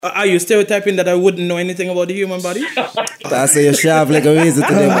Are you stereotyping that I wouldn't know anything about the human body? That's you're sharp like a razor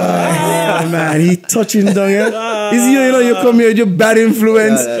today, boy. Oh, man, he touching down here. Is you come here, you're bad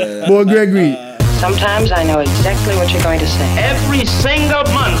influence. Boy, Gregory. Sometimes I know exactly what you're going to say. Every single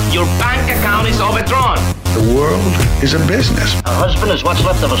month, your bank account is overdrawn. The world is a business. A husband is what's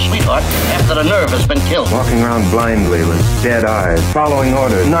left of a sweetheart after the nerve has been killed. Walking around blindly with dead eyes, following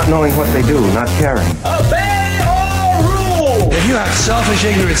orders, not knowing what they do, not caring. Obey all rules! If you have selfish,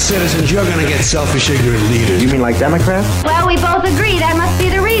 ignorant citizens, you're going to get selfish, ignorant leaders. You mean like Democrats? Well, we both agree that must be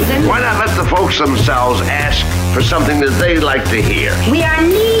the reason. Why not let the folks themselves ask for something that they like to hear? We are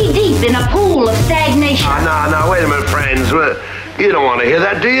knee-deep in a pool of stagnation. No, wait a minute, friends. You don't want to hear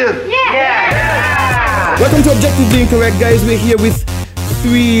that, do you? Yeah. Welcome to Objectively Incorrect, guys. We're here with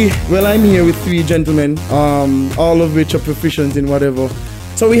I'm here with three gentlemen, all of which are proficient in whatever.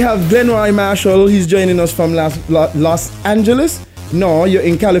 So we have Glenroy Marshall. He's joining us from Los Angeles. No, you're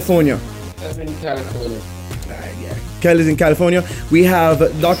in California. I'm in California. Yeah. Kelly's in California. We have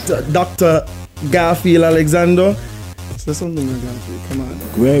Dr. Garfield Alexander. So something like Garfield, come on.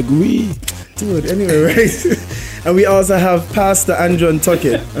 Gregory. Dude, anyway, right? And we also have Pastor Andrew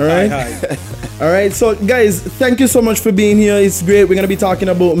Tuckett, all right? Hi. All right, so guys, thank you so much for being here. It's great. We're going to be talking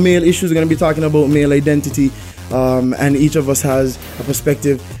about male issues. We're going to be talking about male identity. And each of us has a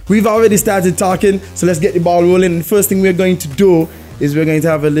perspective. We've already started talking, so let's get the ball rolling. And the first thing we're going to do is we're going to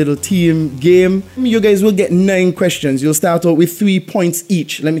have a little team game. You guys will get 9 questions. You'll start out with 3 points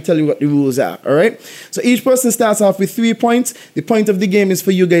each. Let me tell you what the rules are, all right? So each person starts off with 3 points. The point of the game is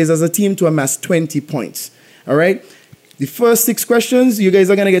for you guys as a team to amass 20 points, all right? The first 6 questions, you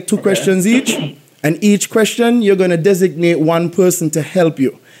guys are going to get 2 questions each. And each question, you're going to designate one person to help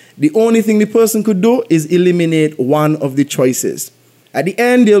you. The only thing the person could do is eliminate one of the choices. At the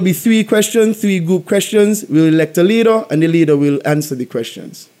end, there'll be 3 questions, 3 group questions. We'll elect a leader, and the leader will answer the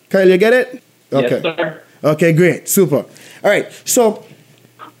questions. Kyle, you get it? Okay. Yes, sir. Okay, great. Super. All right. So,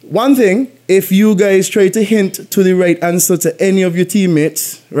 one thing, if you guys try to hint to the right answer to any of your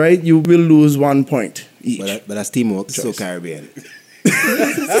teammates, right, you will lose 1 point each. But that's teamwork. It's so Caribbean.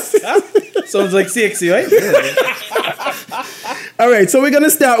 Sounds like sexy, right? All right, so we're going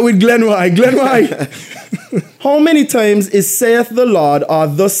to start with Glenroy. Glenroy, how many times is saith the Lord or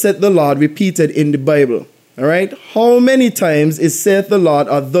thus saith the Lord repeated in the Bible? All right, how many times is saith the Lord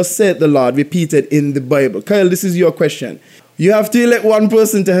or thus saith the Lord repeated in the Bible? Kyle, this is your question. You have to elect one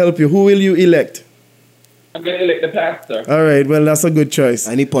person to help you. Who will you elect? I'm going to elect the pastor. All right, well, that's a good choice.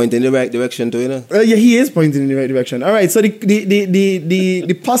 And he point in the right direction too, you know? Yeah, he is pointing in the right direction. All right, so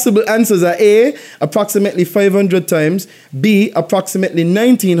the possible answers are A, approximately 500 times, B, approximately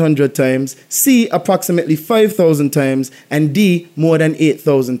 1,900 times, C, approximately 5,000 times, and D, more than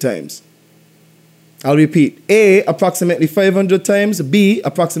 8,000 times. I'll repeat. A, approximately 500 times, B,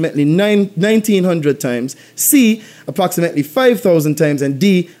 approximately 1,900 times, C, approximately 5,000 times, and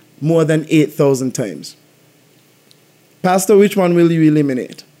D, more than 8,000 times. Pastor, which one will you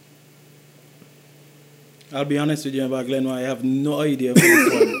eliminate? I'll be honest with you about Glenroy. I have no idea for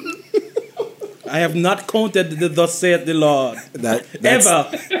this one. I have not counted the thus saith the Lord.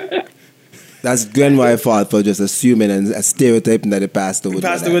 Ever. That's Glenroy's fault for just assuming and stereotyping that the pastor would know.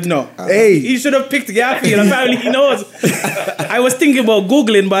 Pastor would know. Hey. He should have picked Garfield. Apparently he knows. I was thinking about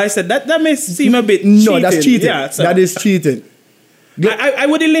Googling, but I said that may seem a bit cheating. No, that's cheating. Yeah, so that is cheating. I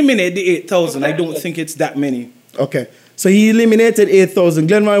would eliminate the 8,000. I don't think it's that many. Okay. So he eliminated 8,000.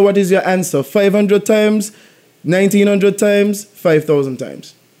 Glenroy, what is your answer? 500 times, 1,900 times, 5,000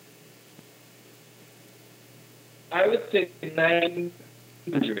 times? I would say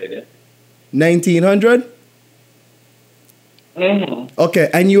 900. 1,900? Mm-hmm. Okay,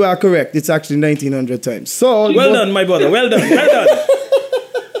 and you are correct. It's actually 1,900 times. So well done, my brother. Well done. Well done.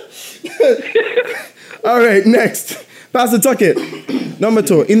 All right, next. Pastor Tuckett. Number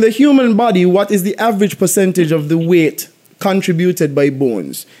 2. In the human body, what is the average percentage of the weight contributed by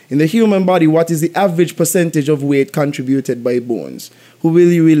bones? In the human body, what is the average percentage of weight contributed by bones? Who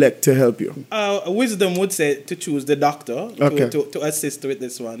will you elect to help you? Wisdom would say to choose the doctor Okay. to assist with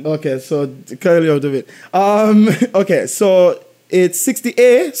this one. Okay, so curl you out of it. Okay, so it's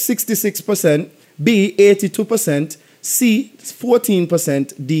 66%, B, 82%, C,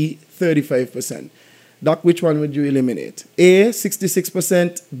 14%, D, 35%. Doc, which one would you eliminate? A,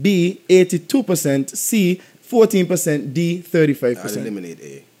 66%, B, 82%, C, 14%, D, 35%. I'll eliminate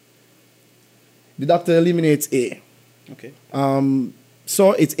A. The doctor eliminates A. Okay.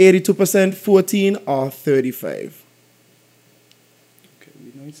 So it's 82%, 14, or 35. Okay,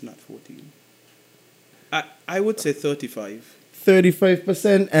 we know it's not 14. I would say 35.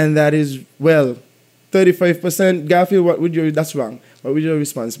 35%, and that is, well, 35%. Garfield, what would your... That's wrong. What would your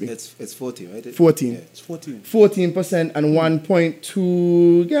response be? It's 14, right? 14. Yeah. It's 14. 14% and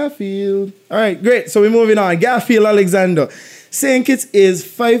 1.2 Garfield. All right, great. So we're moving on. Garfield Alexander. St. Kitts is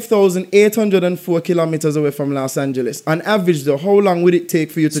 5,804 kilometers away from Los Angeles. On average, though, how long would it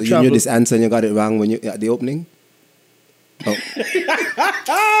take for you to So travel? you knew this answer and you got it wrong when you at the opening? Oh.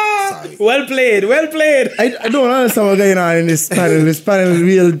 Sorry. Well played. I don't understand what's going on in this panel. This panel is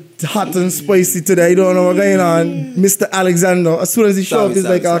real hot and spicy today. I don't know what's going on. Mr. Alexander, as soon as he shows up, he's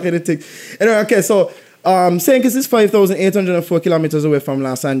like, okay, the thing. Anyway, okay, so St. Kitts is 5,804 kilometers away from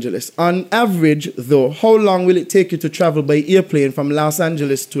Los Angeles. On average, though, how long will it take you to travel by airplane from Los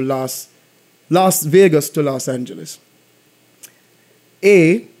Angeles to Las Vegas to Los Angeles?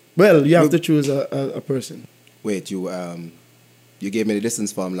 A, well, you have to choose a person. Wait, you gave me the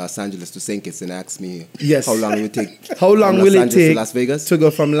distance from Los Angeles to St. Kitts and asked me Yes. how long will it take How long from will Los it Angeles take to Las Vegas? to go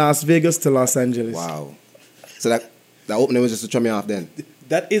from Las Vegas to Los Angeles? Wow. So that opening was just to throw me off then.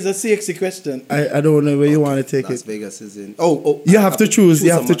 That is a sexy question. I don't know where you want to take Las it. Vegas is in... You have to choose. You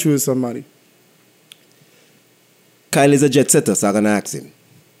have to someone. choose somebody. Kyle is a jet setter, so I'm going to ask him.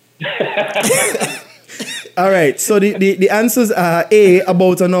 All right. So the answers are A,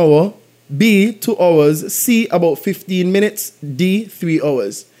 about an hour. B, 2 hours. C, about 15 minutes. D, 3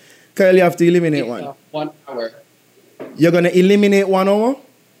 hours. Kyle, you have to eliminate one. 1 hour. You're going to eliminate 1 hour?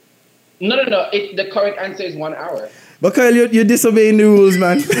 No. The correct answer is 1 hour. But Kyle, you're disobeying the rules,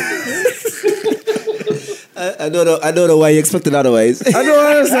 man. I don't know why you expected otherwise. I don't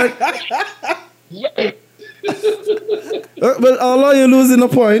understand. Yeah. Well, all are you losing a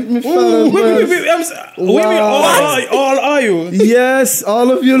point? Wait, all are you? Yes,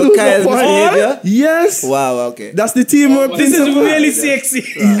 all of you lose a point. behavior? Yes. Wow, okay. That's the teamwork. This is principle. really sexy.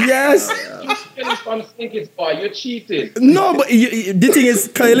 Yes. From St. Kitts, boy, you cheated. No, but the thing is,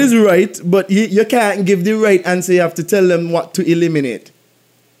 Kyle is right, but you can't give the right answer. You have to tell them what to eliminate.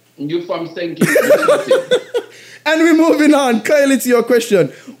 You from St. Kitts, you cheated. And we're moving on. Kyle, it's your question.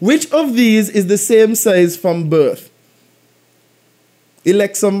 Which of these is the same size from birth?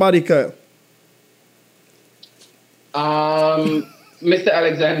 Elect somebody, Kyle. Mr.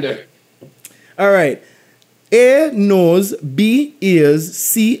 Alexander. All right. A, nose. B, ears.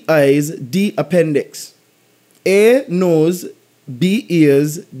 C, eyes. D, appendix. A, nose. B,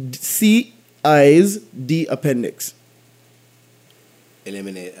 ears. C, eyes. D, appendix.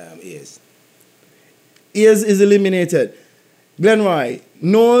 Eliminate ears. Ears is eliminated. Glenroy,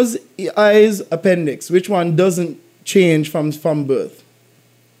 nose, eyes, appendix. Which one doesn't change from birth?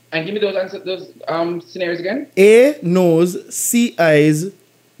 And give me those scenarios again. A, nose. C, eyes.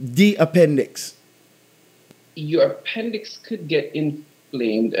 D, appendix. Your appendix could get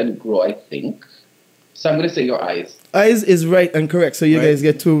inflamed and grow, I think. So I'm going to say your eyes. Eyes is right and correct. So you Right. guys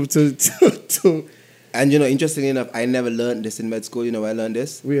get two. And interestingly enough, I never learned this in med school. You know where I learned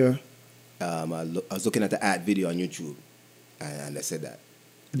this? Where? I was looking at the ad video on YouTube, and they said that.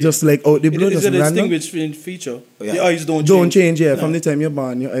 Just like out the It blood. is Just a random. distinguished feature. Oh, yeah. The eyes don't Change, yeah. No. From the time you're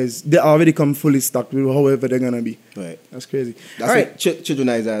born, your eyes, they already come fully stocked with however they're going to be. Right. That's crazy. That's All right. why children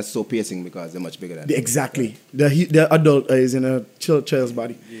eyes are so piercing because they're much bigger than Exactly. The adult eyes in a child's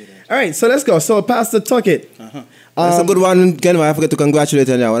body. All right, so let's go. So, Pastor Tuckett. That's a good one. Again, I forget to congratulate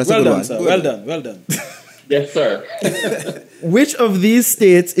you now. That's a Well good done, one. sir. Good. Well done. Yes, sir. Which of these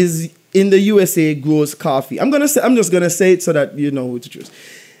states is in the USA grows coffee? I'm just gonna say it so that you know who to choose.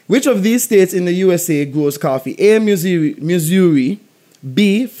 Which of these states in the USA grows coffee? A, Missouri.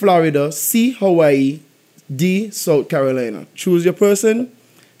 B, Florida. C, Hawaii. D, South Carolina. Choose your person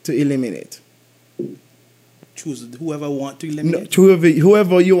to eliminate. Choose whoever want to No, eliminate.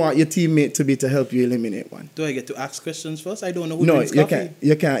 whoever you want your teammate to be to help you eliminate one. Do I get to ask questions first? I don't know who No, drinks you coffee.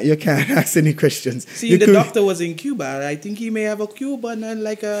 can't. You can't ask any questions. See, You the could- doctor was in Cuba. I think he may have a Cuban and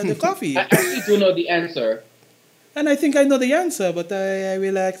like the coffee. I actually do know the answer. And I think I know the answer, but I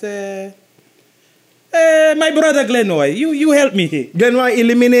will ask my brother Glenroy. You help me here. Glenroy,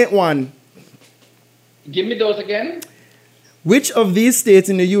 eliminate one. Give me those again. Which of these states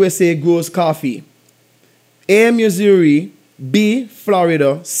in the USA grows coffee? A, Missouri. B,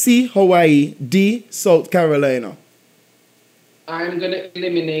 Florida. C, Hawaii. D, South Carolina. I'm going to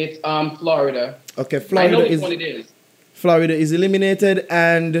eliminate Florida. Okay, I Florida know which one it is. Florida is eliminated,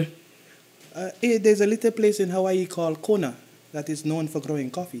 and There's a little place in Hawaii called Kona that is known for growing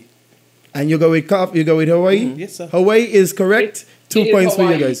coffee. you go with Hawaii. Yes, sir. Hawaii is correct. 2 It is points for you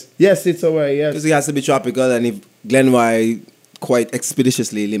Hawaii. guys. Yes, it's Hawaii. Yes. Because it has to be tropical, and if Glenroy quite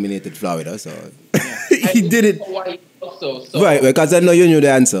expeditiously eliminated Florida, so He did it. Hawaii also. So right, because I know you knew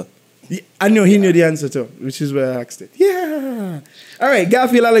the answer. I know he knew the answer too, which is where I asked it. Yeah. All right,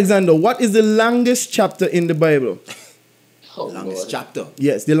 Garfield Alexander, what is the longest chapter in the Bible? Longest chapter.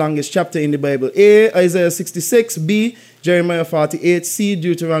 Yes, the longest chapter in the Bible. A, Isaiah 66. B, Jeremiah 48. C,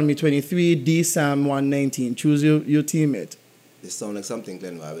 Deuteronomy 23. D, Psalm 119. Choose your teammate. This sounds like something,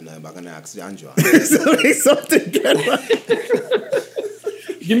 Glenn. I'm going to ask Andrew. It sounds like something, Glenn.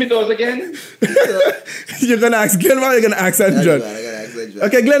 Give me those again. You're going to ask Glenn, or you're going to ask Andron?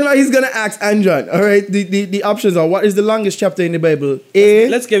 Okay, Glenn, he's going to ask Andron. All right, the options are, what is the longest chapter in the Bible? A,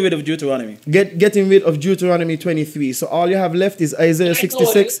 let's get rid of Deuteronomy. Getting rid of Deuteronomy 23. So all you have left is Isaiah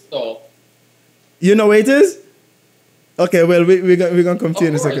 66. You know where it is? Okay, well, we're going to come to you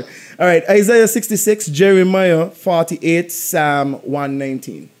in a second. All right, Isaiah 66, Jeremiah 48, Psalm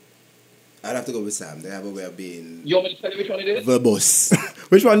 119. I'd have to go with Sam. They have a way of being... You want me to tell you which one it is? Verbose.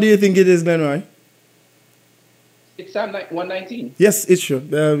 Which one do you think it is, Glenroy? It's Psalm 119. Yes, it's true.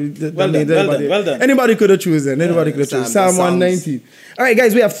 Well done. Anybody could have chosen. Anybody could have chosen. Psalm 119. All right,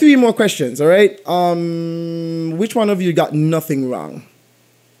 guys, we have 3 more questions, all right? Which one of you got nothing wrong?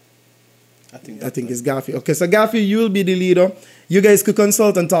 I think it's Garfield. Okay, so Garfield, you will be the leader. You guys could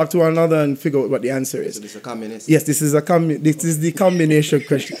consult and talk to one another and figure out what the answer is. So this is a combination? Yes, this is the combination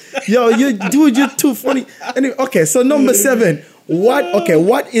question. Yo, you're too funny. Anyway, okay, so number 7.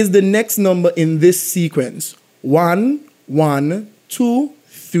 What is the next number in this sequence? 1, 1, 2,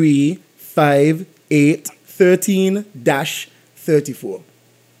 3, 5, 8, 13, dash 34.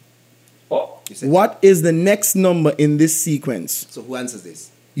 What is the next number in this sequence? So who answers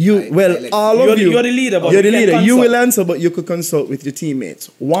this? All of you. You're the leader. You're the leader. You will answer, but you could consult with your teammates.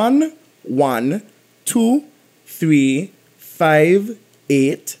 1, 1, 2, 3, 5,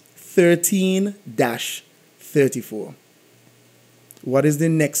 8, 13, dash 34. What is the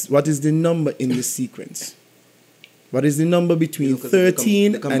number in this sequence? What is the number between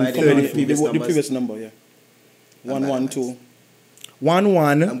 13 and 34? The previous number, yeah. 1, 1, 2. 1,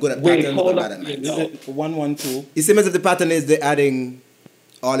 1. I'm good at pattern. Hold on. 1, 1, 2. It seems as if the pattern is they're adding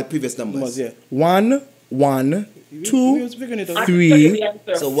all the previous numbers. Yeah. 1, 1, 2, 3,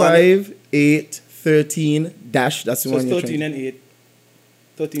 5, 8, 13, dash. That's the one you're 13 and 8.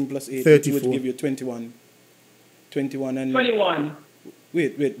 13 plus 8. 34. Which would give you 21. 21 and... 21.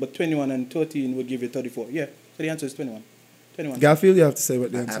 Wait, but 21 and 13 would give you 34. Yeah, so the answer is 21. 21. Garfield, you have to say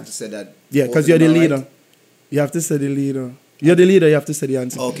what the answer is. I have to say that. Yeah, because you're the leader. Right? You have to say the leader. You're the leader, you have to say the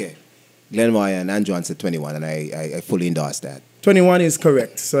answer. Okay. Glenroy and Andrew answered 21, and I fully endorse that. 21 is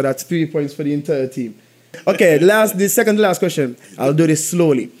correct, so that's 3 points for the entire team. Okay, the second to last question. I'll do this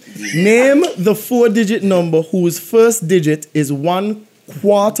slowly. Name the 4-digit number whose first digit is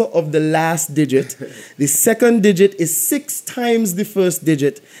 1/4 of the last digit. The second digit is 6 times the first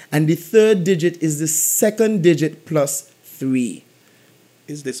digit, and the third digit is the second digit plus 3.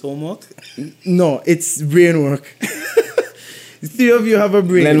 Is this homework? No, it's brain work. The 3 of you have a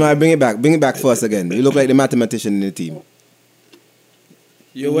brain. Glenroy, bring it back. Bring it back for us again. You look like the mathematician in the team.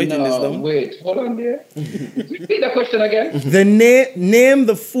 You're waiting this down? Wait, hold on there. Repeat the question again. Name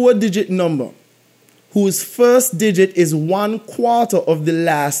the 4-digit number whose first digit is 1/4 of the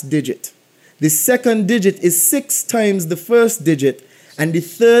last digit. The second digit is 6 times the first digit, and the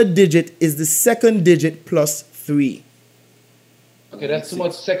third digit is the second digit plus 3. Okay, that's too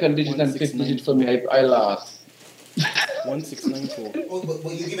much second digit and fifth digit for me. I lost. 1694.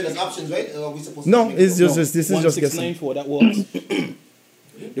 But you're giving us options, right? Or are we supposed No, to it's just this is just guessing. 1694, that works.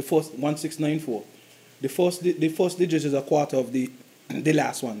 The first 1694. The first digit is 1/4 of the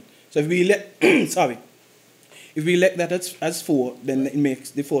last one. So if we let if we let that as 4, then it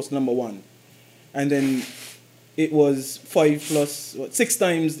makes the first number 1, and then it was 5 plus 6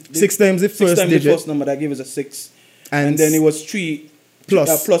 times 6 times the first digit. The first number that gave us a 6, and then it was 3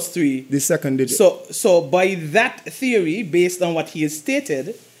 plus 3 the second digit. So by that theory, based on what he has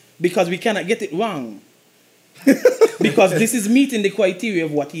stated, because we cannot get it wrong, because this is meeting the criteria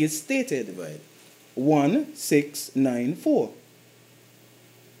of what he has stated. Right. 1694.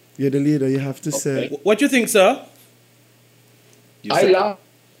 You're the leader. You have to say. What do you think, sir? I laugh.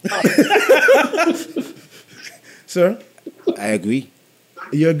 Sir? I agree.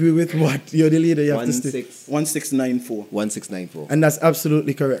 You agree with what? You're the leader. You have to stick. 1694. 1694. And that's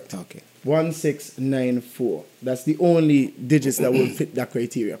absolutely correct. Okay. 1694. That's the only digits that will fit that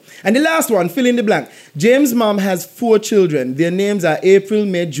criteria. And the last one, fill in the blank. James' mom has 4 children. Their names are April,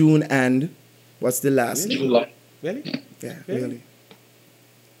 May, June, and what's the last? July. Really? Yeah, really.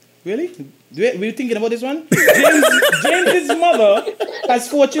 Really? Were you thinking about this one? James's mother has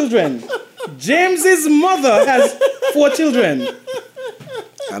 4 children. James's mother has 4 children.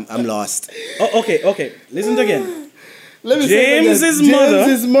 I'm lost. Oh, okay. Listen again. Let me say it again.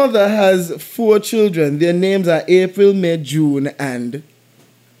 James's mother has 4 children. Their names are April, May, June, and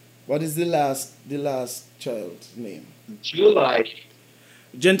what is the last child's name? July.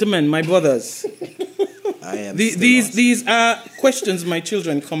 Gentlemen, my brothers. I am These are questions my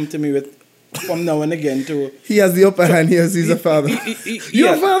children come to me with from now and again too. He has the upper hand. He's a father.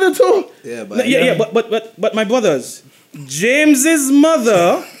 You're a father too. Yeah, but my brothers. James's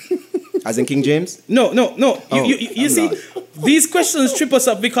mother. As in King James? No. Oh, you see, these questions trip us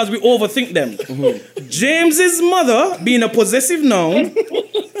up because we overthink them. Mm-hmm. James's mother being a possessive noun.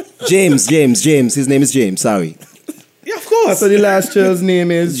 James. His name is James. Sorry. Yeah, of course. So the last child's name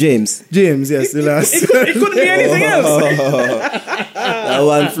is James. James, yes, the last. It couldn't be anything else. That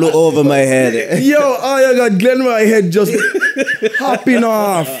one flew over my head. Yo, oh my God, Glenn, my head just hopping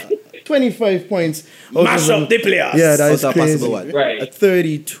off. 25 points. Mash up the players. Yeah, that is crazy. Possible one. Right. At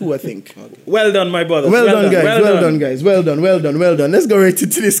 32, I think. Okay. Well done, my brothers. Well done, guys. Well done. Let's go right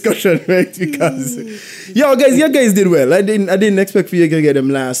into discussion, right? Because you guys did well. I didn't expect for you to get them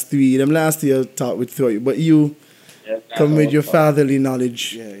last 3. Them last year taught with 3, but you come with your fatherly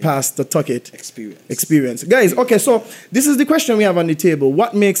knowledge, Pastor Tuckett. Experience. Guys, okay, so this is the question we have on the table.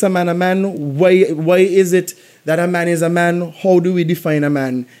 What makes a man a man? Why is it that a man is a man? How do we define a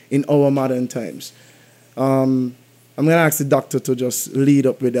man in our modern times? I'm going to ask the doctor to just lead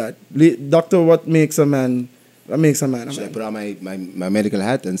up with that. Doctor, what makes a man a man? Should I put on my medical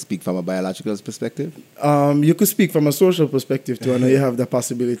hat and speak from a biological perspective? You could speak from a social perspective too. I know you have the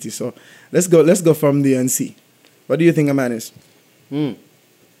possibility. So let's go from there and see. What do you think a man is?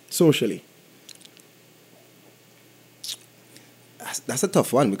 Socially. That's a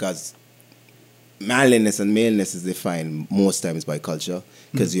tough one because manliness and maleness is defined most times by culture.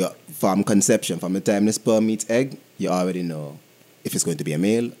 Because from conception, from the time the sperm meets egg, you already know if it's going to be a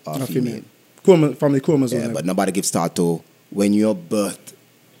male or female. From the chromosome. Yeah, but nobody gives thought to when you're birthed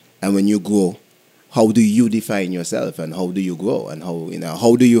and when you grow. How do you define yourself and how do you grow and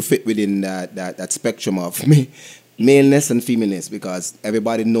how do you fit within that spectrum of maleness and femaleness? Because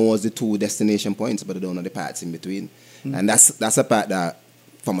everybody knows the 2 destination points, but they don't know the parts in between. And that's a part that,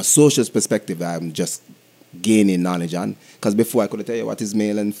 from a social perspective, I'm just gaining knowledge on. Because before I could tell you what is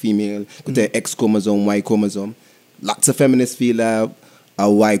male and female, could tell you X chromosome, Y chromosome. Lots of feminists feel a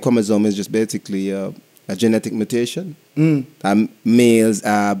Y chromosome is just basically a genetic mutation. Males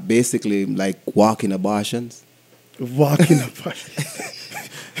are basically like walking abortions. Walking abortions.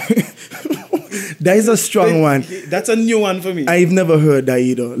 That is a strong one. That's a new one for me. I've never heard that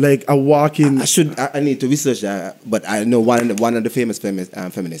either. Like a walking. I need to research that, but I know one of the famous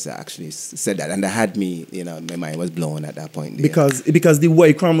feminists actually said that, and that had me, my mind was blown at that point. Because the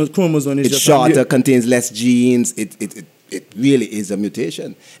Y chromosome is it's just shorter, contains less genes. It really is a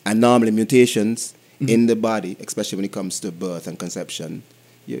mutation, and normally mutations in the body, especially when it comes to birth and conception,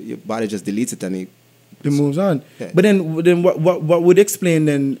 your body just deletes it and it moves on. Yeah. But then what would explain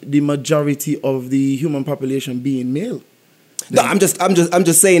then the majority of the human population being male? No, I'm just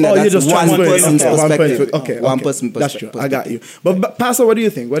saying that that's one person's perspective. One person's perspective. That's true. I got you. But Pastor, what do you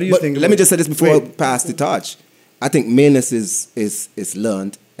think? Let me just say this before I pass the torch. I think maleness is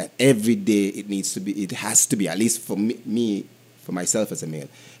learned, and every day it has to be, at least for me, for myself as a male,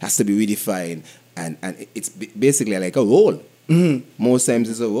 has to be redefined, and it's basically like a role. Most times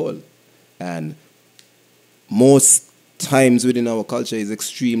it's a role, and most times within our culture is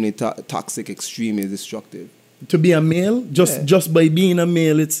extremely toxic, extremely destructive. To be a male, just by being a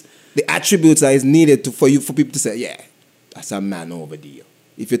male, it's the attributes that is needed for people to say, yeah, that's a man over there.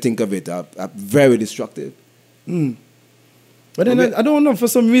 If you think of it, are very destructive. But then I don't know, for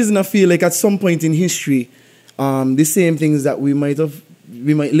some reason I feel like at some point in history, the same things that we might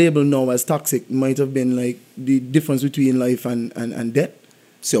label now as toxic might have been like the difference between life and death.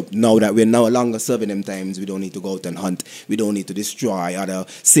 So now that we're no longer serving them times, we don't need to go out and hunt. We don't need to destroy other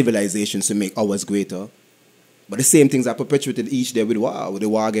civilizations to make ours greater. But the same things are perpetuated each day with the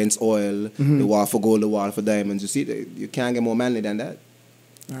war against oil, the war for gold, the war for diamonds. You see, you can't get more manly than that.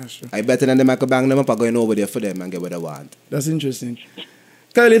 That's true. I better than them, I could bang them up, I'm going over there for them and get what I want. That's interesting.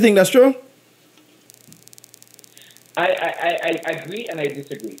 Kyle, you think that's true? I agree and I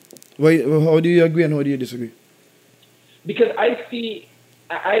disagree. How do you agree and how do you disagree? Because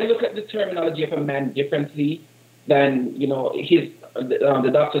I look at the terminology of a man differently than the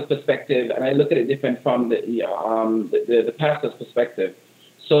doctor's perspective, and I look at it different from the pastor's perspective.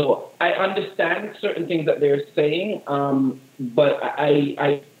 So I understand certain things that they're saying, but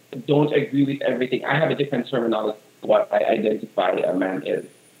I don't agree with everything. I have a different terminology of what I identify a man is.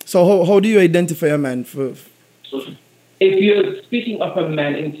 So how do you identify a man? If you're speaking of a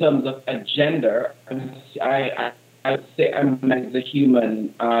man in terms of a gender, I I would say a man is a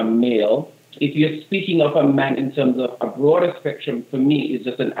human male. If you're speaking of a man in terms of a broader spectrum, for me, it's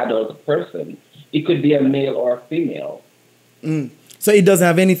just an adult person. It could be a male or a female. So it doesn't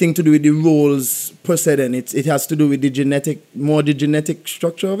have anything to do with the roles per se then? It has to do with the genetic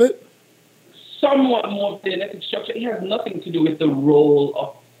structure of it? Somewhat more of the genetic structure. It has nothing to do with the role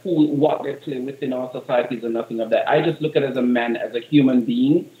of what they play within our societies and nothing of that. I just look at it as a man, as a human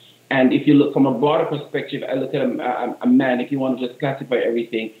being. And if you look from a broader perspective, I look at a man, if you want to just classify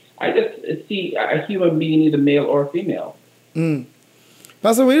everything, I just see a human being, either male or female.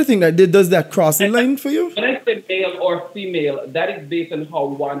 Pastor, what do you think? Does that cross the line for you? When I say male or female, that is based on how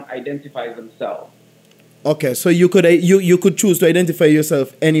one identifies themselves. Okay, so you could choose to identify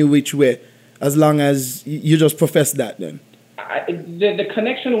yourself any which way, as long as you just profess that then. The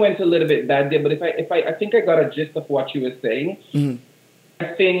connection went a little bit that day, but I think I got a gist of what you were saying. I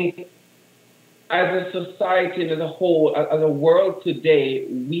think as a society and as a whole, as a world today,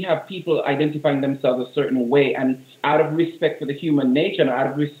 we have people identifying themselves a certain way, and out of respect for the human nature and out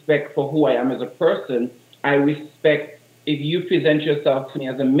of respect for who I am as a person, I respect if you present yourself to me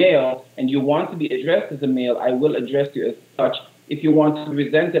as a male and you want to be addressed as a male, I will address you as such. If you want to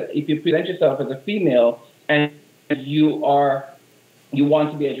if you present yourself as a female and you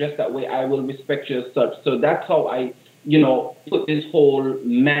want to be addressed that way, I will respect you as such. So that's how I, put this whole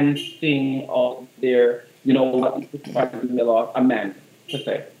man thing out there, what is a man, per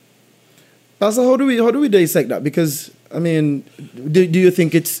se. Pastor, how do we dissect that? Because, I mean, do you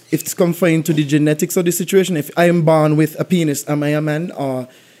think it's confined to the genetics of the situation? If I am born with a penis, am I a man, or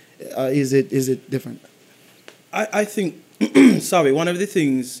is it different? I think, one of the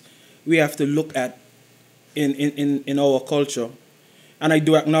things we have to look at in our culture, and I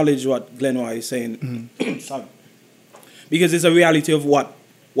do acknowledge what Glenroy is saying, because it's a reality of what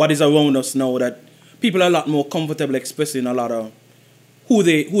is around us now, that people are a lot more comfortable expressing a lot of who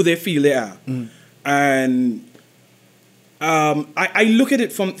they feel they are. And I look at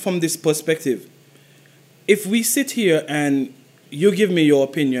it from this perspective. If we sit here and you give me your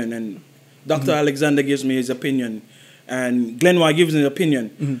opinion, and Dr. Alexander gives me his opinion, and Glenroy gives an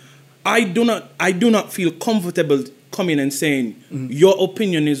opinion, I do not feel comfortable coming and saying your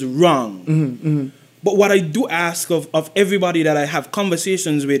opinion is wrong. But what I do ask of everybody that I have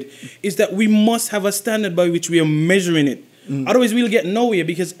conversations with is that we must have a standard by which we are measuring it. Otherwise, we'll get nowhere,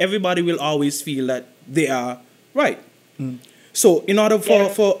 because everybody will always feel that they are right. So in order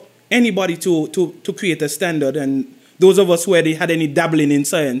for anybody to create a standard, and those of us who had any dabbling in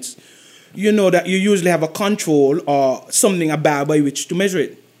science, you know that you usually have a control or something, a bar by which to measure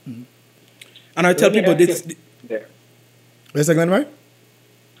it. And I tell people this. Where's that, Glenroy?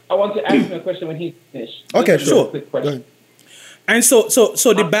 I want to ask him a question when he's finished. Okay, sure. Go ahead. And so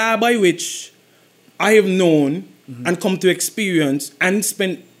the bar by which I have known and come to experience and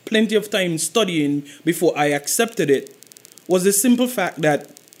spent plenty of time studying before I accepted it was the simple fact that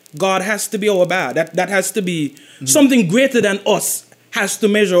God has to be our bar. That has to be something greater than us has to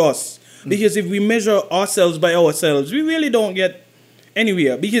measure us. Because if we measure ourselves by ourselves, we really don't get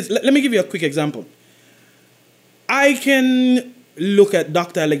anywhere. Because let me give you a quick example. I can look at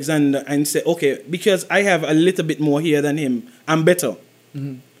Dr. Alexander and say, okay, because I have a little bit more here than him, I'm better.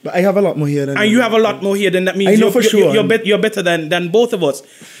 But I have a lot more here than him. And you have a lot more here than that means you're better than both of us.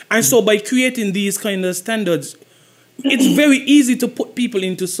 And so by creating these kind of standards, it's very easy to put people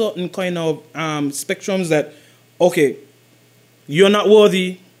into certain kind of spectrums that, okay, you're not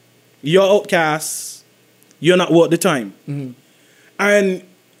worthy, you're outcast, you're not worth the time. And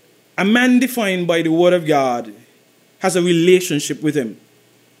a man defined by the word of God has a relationship with him.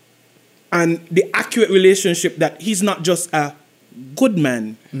 And the accurate relationship that he's not just a good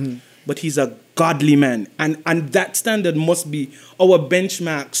man, but he's a godly man. And that standard must be our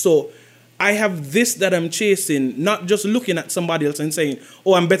benchmark. So I have this that I'm chasing, not just looking at somebody else and saying,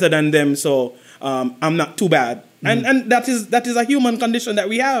 oh, I'm better than them, so I'm not too bad. And that is a human condition that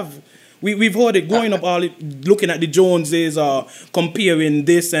we have. We've heard it growing up, looking at the Joneses or comparing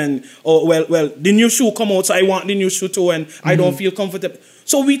this and, well, the new shoe come out, so I want the new shoe too, and I don't feel comfortable.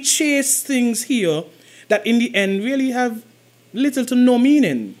 So we chase things here that in the end really have little to no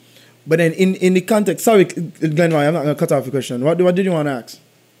meaning. But then in the context, sorry, Glenroy, I'm not going to cut off your question. What did you want to ask?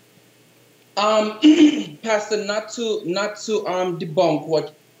 Pastor, not to debunk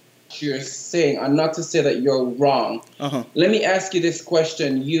what you're saying, and not to say that you're wrong. Let me ask you this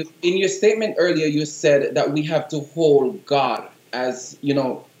question. In your statement earlier, you said that we have to hold God as,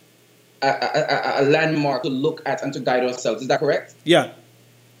 a landmark to look at and to guide ourselves. Is that correct? Yeah.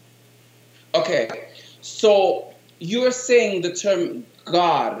 Okay. So you're saying the term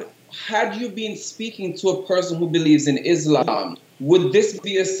God had you been speaking to a person who believes in Islam, would this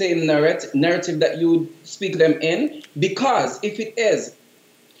be the same narrative that you would speak them in? Because if it is,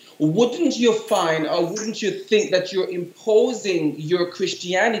 wouldn't you find, or wouldn't you think that you're imposing your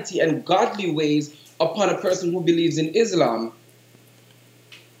Christianity and godly ways upon a person who believes in Islam?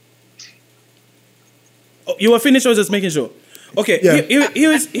 Oh, you were finished, or was just making sure? Okay, Yeah.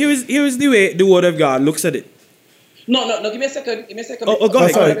 here is the way the Word of God looks at it. No, give me a second. Oh, go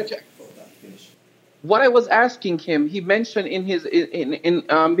ahead. Sorry. What I was asking him, he mentioned in his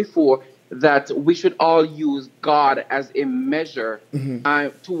before that we should all use God as a measure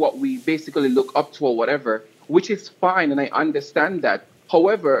to what we basically look up to or whatever, which is fine, and I understand that.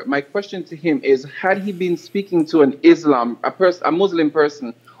 However, my question to him is: had he been speaking to a Muslim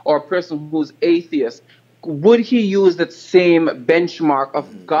person, or a person who's atheist, would he use that same benchmark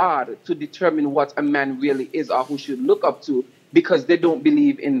of God to determine what a man really is or who should look up to, because they don't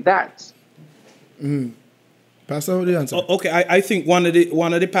believe in that? Pastor, what do you answer? Okay, I think one of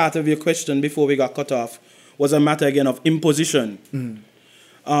the part of your question before we got cut off was a matter again of imposition.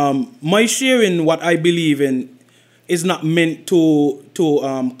 My sharing what I believe in is not meant to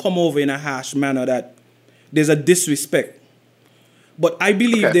come over in a harsh manner that there's a disrespect. But I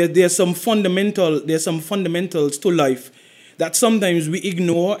believe there's some fundamentals to life that sometimes we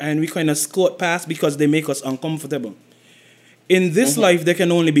ignore and we kind of skirt past because they make us uncomfortable. In this life, there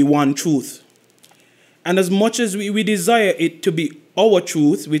can only be one truth. And as much as we desire it to be our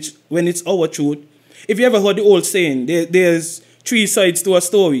truth, which when it's our truth, if you ever heard the old saying, there's three sides to a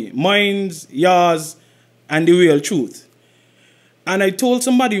story: mine's, yours, and the real truth. And I told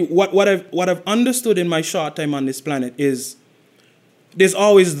somebody what I've understood in my short time on this planet is there's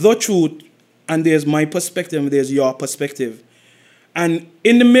always the truth, and there's my perspective, and there's your perspective. And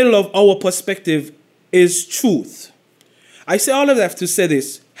in the middle of our perspective is truth. I say all of that to say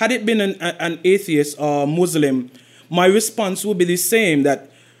this. Had it been an atheist or Muslim, my response would be the same,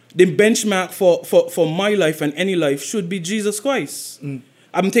 that the benchmark for my life and any life should be Jesus Christ.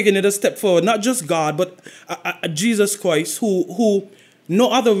 I'm taking it a step forward, not just God, but a Jesus Christ who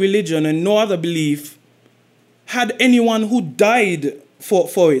no other religion and no other belief had anyone who died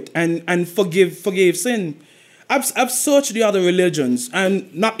for it and forgave sin. I've searched the other religions,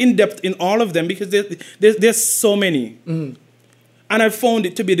 and not in depth in all of them because there's so many. And I found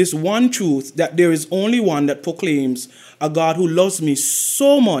it to be this one truth, that there is only one that proclaims a God who loves me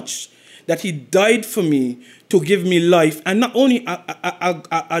so much that he died for me to give me life, and not only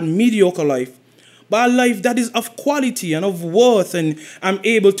a mediocre life, but a life that is of quality and of worth, and I'm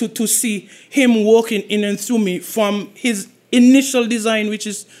able to see him working in and through me from his initial design, which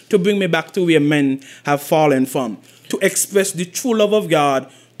is to bring me back to where men have fallen from, to express the true love of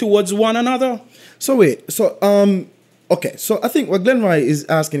God towards one another. So wait, okay, so I think what Glenroy is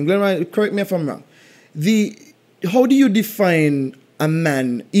asking, Glenroy, correct me if I'm wrong, how do you define a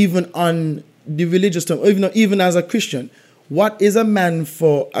man, even on the religious term, even as a Christian? What is a man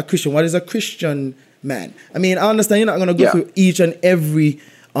for a Christian? What is a Christian man? I mean, I understand you're not going to go through each and everything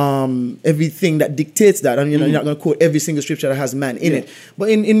that dictates that, and you're not going to quote every single scripture that has man in it. But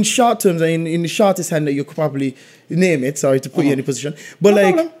in short terms, in the shortest hand that you could probably name it, sorry to put you in a position,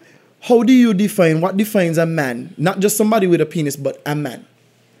 but how do you define, what defines a man? Not just somebody with a penis, but a man.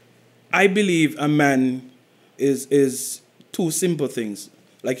 I believe a man is two simple things,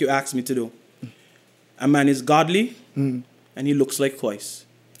 like you asked me to do. A man is godly, and he looks like Christ.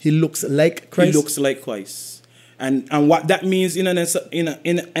 He looks like Christ? He looks like Christ. And what that means in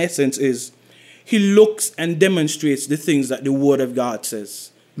essence is he looks and demonstrates the things that the Word of God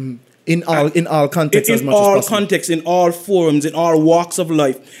says. In all contexts, as much as possible. In all contexts, in all forums, in all walks of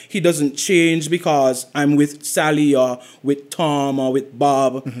life. He doesn't change because I'm with Sally or with Tom or with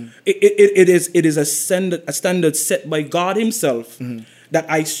Bob. It is a standard set by God himself that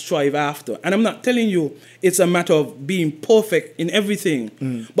I strive after. And I'm not telling you it's a matter of being perfect in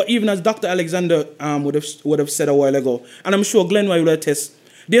everything. But even as Dr. Alexander would have said a while ago, and I'm sure Glenroy will attest,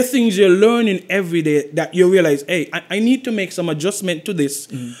 there are things you're learning every day that you realize, hey, I need to make some adjustment to this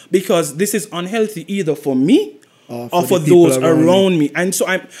because this is unhealthy either for me or for those around me. And so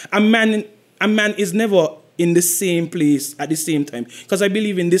a man is never in the same place at the same time. Because I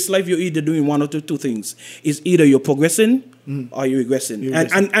believe in this life, you're either doing one or two things. It's either you're progressing or you're regressing.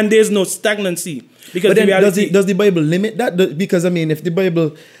 And there's no stagnancy. Because but then does the Bible limit that? Because I mean, if the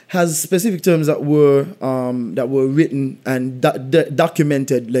Bible has specific terms that were written and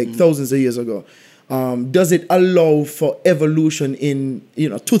documented like thousands of years ago, does it allow for evolution in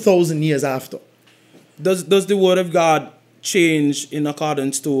 2,000 years after? Does the Word of God change in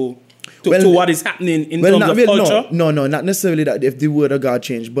accordance to to what is happening in terms of culture? No, not necessarily that if the word of God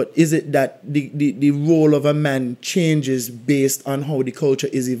changed, but is it that the role of a man changes based on how the culture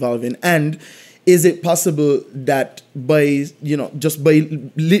is evolving? And is it possible that by, just by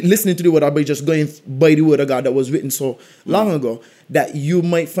listening to the word, or by just going by the word of God that was written so long ago, that you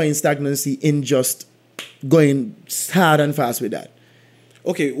might find stagnancy in just going hard and fast with that?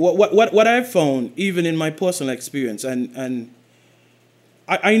 Okay, what I've found, even in my personal experience, and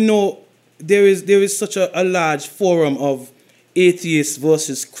I know there is such a large forum of atheists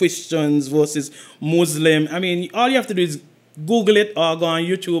versus Christians versus Muslim. I mean, all you have to do is Google it or go on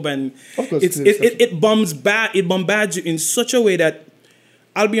YouTube, and of course, it bombards you in such a way that,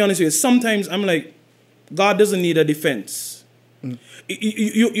 I'll be honest with you, sometimes I'm like, God doesn't need a defense.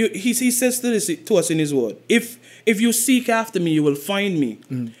 He says to us in His word, if you seek after me, you will find me,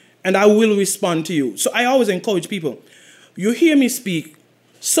 and I will respond to you. So I always encourage people, you hear me speak,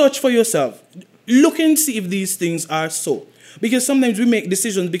 search for yourself. Look and see if these things are so. Because sometimes we make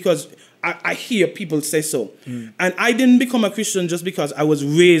decisions because I hear people say so. And I didn't become a Christian just because I was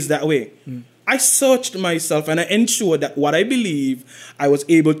raised that way. I searched myself and I ensured that what I believe, I was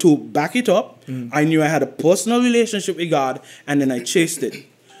able to back it up. I knew I had a personal relationship with God, and then I chased it.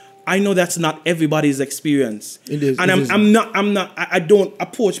 I know that's not everybody's experience. It is. And I don't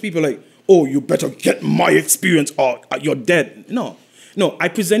approach people like, oh, you better get my experience or you're dead. No, I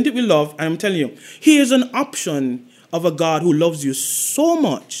present it with love, and I'm telling you, here's an option of a God who loves you so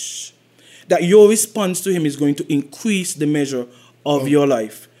much that your response to Him is going to increase the measure of your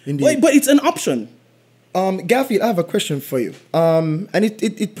life. Indeed. But it's an option. Garfield, I have a question for you. And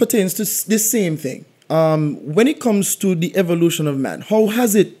it pertains to this same thing. When it comes to the evolution of man, how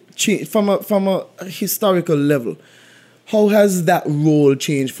has it changed from a historical level? How has that role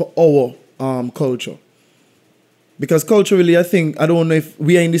changed for our culture? Because culturally, I don't know if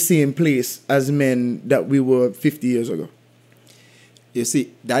we are in the same place as men that we were 50 years ago. You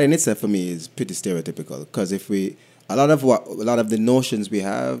see, that in itself for me is pretty stereotypical. Because a lot of the notions we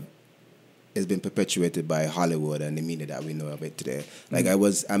have has been perpetuated by Hollywood and the media that we know of it today. Like, I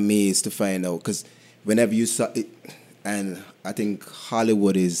was amazed to find out, because whenever you saw it, and I think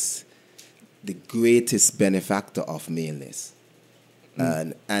Hollywood is the greatest benefactor of maleness.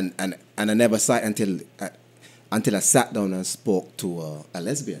 And I never saw it until I sat down and spoke to a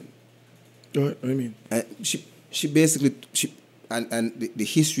lesbian. What do you mean? She basically, and the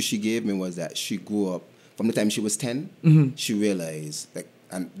history she gave me was that she grew up, from the time she was 10, she realized,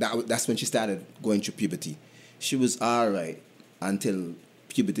 and that's when she started going through puberty. She was all right until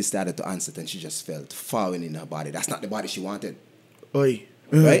puberty started to onset, and she just felt foreign in her body. That's not the body she wanted. Oi.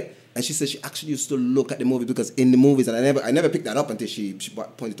 Right? And she said she actually used to look at the movie, because in the movies, and I never picked that up until she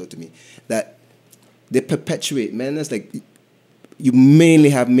pointed out to me, that they perpetuate men. It's like, you mainly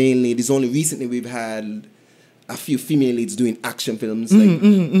have male lead. It's only recently we've had a few female leads doing action films.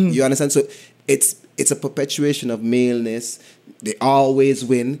 You understand? So it's a perpetuation of maleness. They always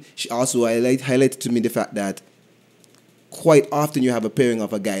win. She also highlighted to me the fact that quite often you have a pairing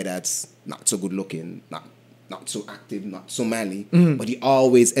of a guy that's not so good looking, not so active, not so manly, but he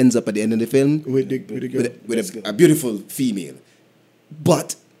always ends up at the end of the film with a beautiful female.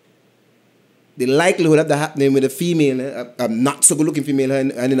 But the likelihood of that happening with a female, a not so good looking female,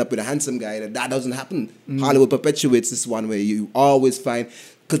 ending up with a handsome guy, that doesn't happen. Hollywood perpetuates this one where you always find,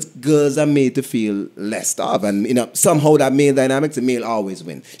 because girls are made to feel less of, and somehow that male dynamics, the male always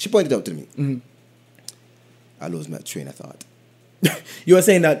win. She pointed out to me. I lost my train of thought. You were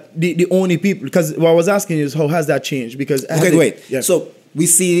saying that the only people, because what I was asking is how has that changed? Because wait. Yeah. So we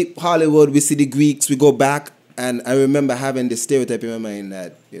see Hollywood, we see the Greeks, we go back, and I remember having this stereotype in my mind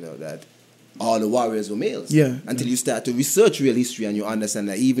that that all the warriors were males. Yeah. Until you start to research real history and you understand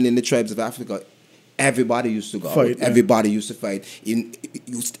that even in the tribes of Africa, everybody used to go out. Everybody used to fight.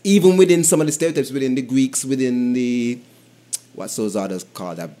 Even within some of the stereotypes, within the Greeks, within what's those others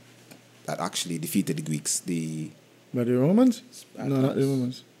called that actually defeated the Greeks? The Romans? No, not the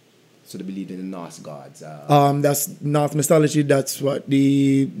Romans. So they believed in the Norse gods. That's North mythology. That's what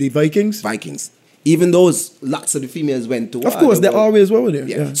the Vikings. Vikings. Even those, lots of the females went to war. Of course, they always were there.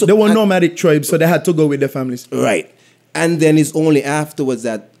 Yeah. So they were nomadic tribes, so they had to go with their families. Right. And then it's only afterwards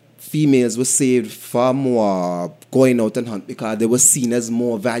that females were saved from war, going out and hunt, because they were seen as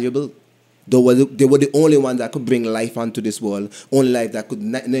more valuable. They were the only ones that could bring life onto this world, only life that could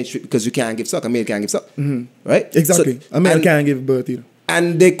nurture it, because you can't give suck. A male can't give suck. Right? Exactly. So, a male can't give birth either.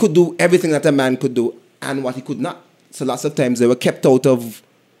 And they could do everything that a man could do and what he could not. So lots of times they were kept out of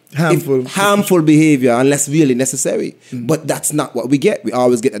harmful behavior unless really necessary. But that's not what we get. We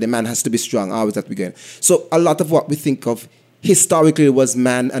always get that the man has to be strong, always have to be good. So a lot of what we think of historically was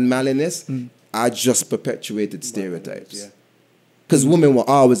man and manliness are just perpetuated stereotypes. Because women were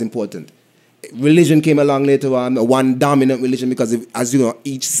always important. Religion came along later on, one dominant religion, because as you know,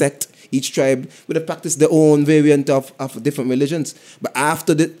 each sect, each tribe would have practiced their own variant of different religions. But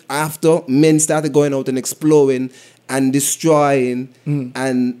after men started going out and exploring and destroying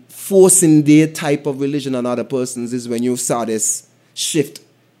and forcing their type of religion on other persons is when you saw this shift.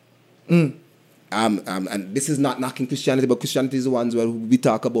 And this is not knocking Christianity, but Christianity is the ones where we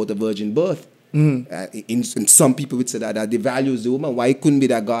talk about the virgin birth. In some people would say that devalues the woman. Why it couldn't be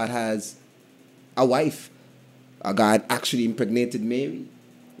that God has a wife? Or God actually impregnated Mary?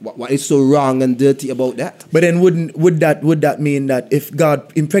 What is so wrong and dirty about that? But then would that mean that if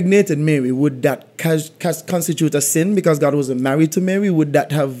God impregnated Mary, would that constitute a sin because God wasn't married to Mary? Would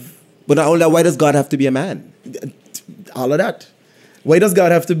that have... But not only that, why does God have to be a man? All of that. Why does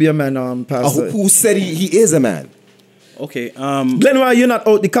God have to be a man, Pastor? Who said he is a man? Okay. Glenn Why, you're not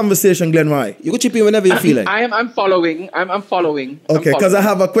out the conversation, Glenn Why. You can chip in whenever you feel like. I'm following. I'm following. Okay, because I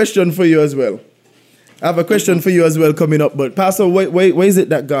have a question for you as well. Coming up. But Pastor, why is it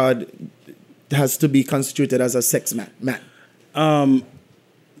that God has to be constituted as a sex man?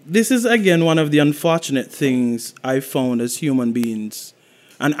 This is, again, one of the unfortunate things I found as human beings.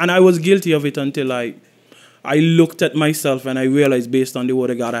 And I was guilty of it until I looked at myself and I realized, based on the word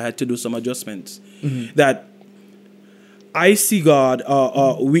of God, I had to do some adjustments. That I see God,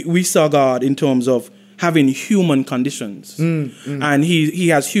 we saw God in terms of having human conditions. And he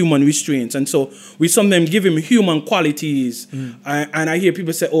has human restraints. And so we sometimes give him human qualities. And I hear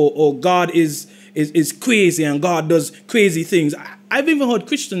people say, oh, God is crazy and God does crazy things. I've even heard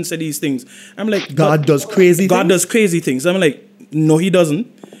Christians say these things. I'm like, God does crazy things? I'm like, no, he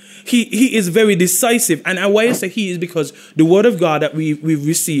doesn't. He is very decisive. And why I say he is because the word of God that we've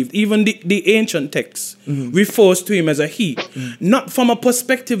received, even the ancient text, refers to him as a he. Not from a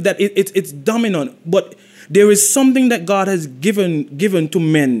perspective that it's dominant, but there is something that God has given to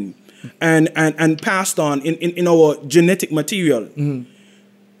men and passed on in our genetic material.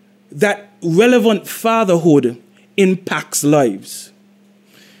 That relevant fatherhood impacts lives.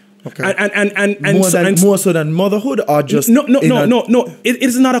 Okay. And more so than motherhood, or just no. It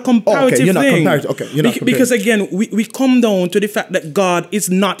is not a comparative thing. You're not because again, we come down to the fact that God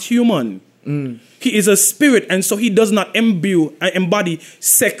is not human. He is a spirit, and so he does not embody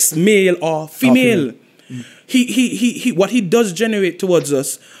sex, male or female. He what he does generate towards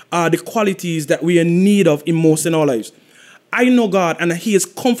us are the qualities that we are in need of in most in our lives. I know God, and he has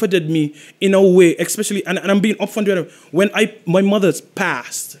comforted me in a way, especially, and I'm being upfront with him, when my mother's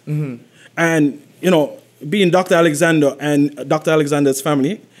passed, and, being Dr. Alexander and Dr. Alexander's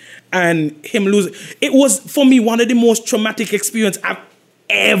family, and him losing, it was, for me, one of the most traumatic experiences I've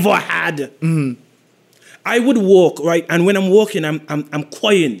ever had. I would walk, right, and when I'm walking, I'm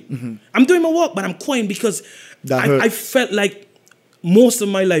crying. I'm doing my walk, but I'm crying because I felt like most of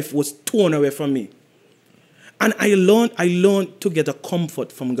my life was torn away from me. And I learned to get a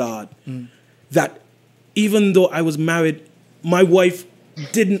comfort from God that even though I was married, my wife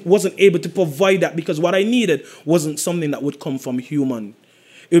wasn't able to provide that because what I needed wasn't something that would come from human.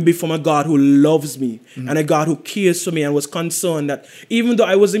 It would be from a God who loves me and a God who cares for me and was concerned that even though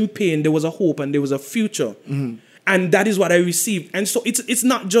I was in pain, there was a hope and there was a future. And that is what I received. And so it's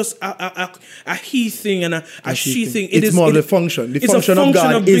not just a he thing and a she thing. It's more the function. The function of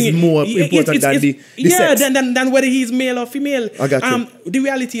God is more important than the sex. Than whether he's male or female. I got you. The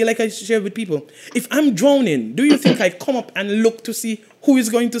reality, like I share with people, if I'm drowning, do you think I come up and look to see who is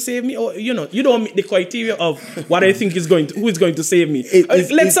going to save me? Or, you don't meet the criteria of what I think who is going to save me.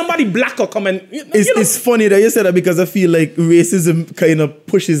 Let somebody blacker come and... It's funny that you said that because I feel like racism kind of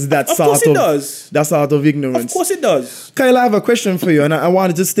pushes that sort of ignorance. Of course it does. Kyle, I have a question for you, and I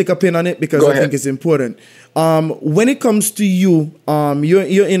wanted to stick a pin on it because I think it's important. When it comes to you,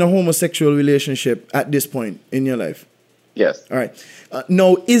 you're in a homosexual relationship at this point in your life. Yes. All right.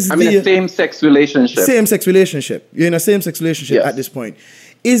 Now, I'm in a same-sex relationship. Same-sex relationship. You're in a same-sex relationship at this point.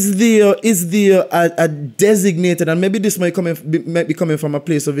 Is there a designated, and maybe this might be coming from a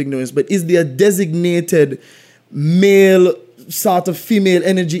place of ignorance, but is there a designated male sort of female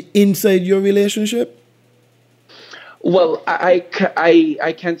energy inside your relationship? Well, I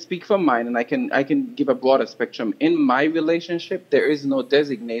can speak for mine, and I can give a broader spectrum. In my relationship, there is no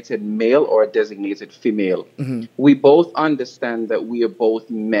designated male or designated female. We both understand that we are both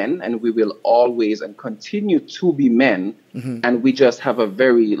men, and we will always and continue to be men, and we just have a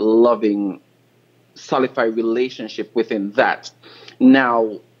very loving, solidified relationship within that.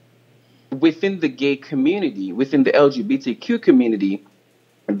 Now, within the gay community, within the LGBTQ community,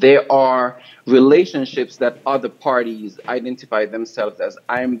 there are relationships that other parties identify themselves as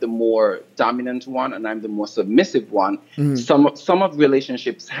I'm the more dominant one and I'm the more submissive one. Some of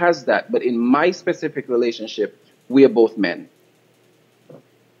relationships has that, but in my specific relationship, we are both men.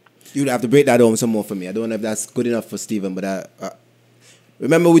 You'd have to break that down some more for me. I don't know if that's good enough for Stephen, but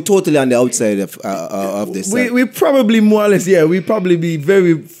remember, we're totally on the outside of this. We probably more or less, we probably be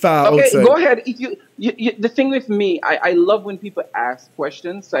very far outside. Okay, go ahead. If you the thing with me, I love when people ask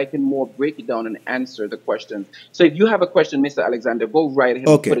questions, so I can more break it down and answer the questions. So if you have a question, Mr. Alexander, go right ahead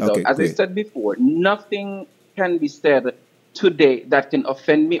and put it out. As I said before, nothing can be said today that can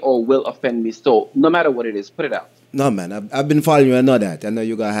offend me or will offend me. So no matter what it is, put it out. No, man, I've been following you. I know that. I know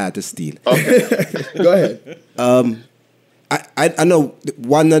you got hard to steal. Okay. Go ahead. I know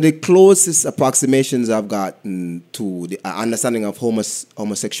one of the closest approximations I've gotten to the understanding of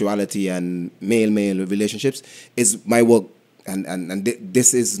homosexuality and male-male relationships is my work, and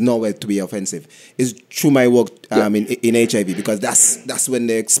this is nowhere to be offensive, is through my work in HIV, because that's when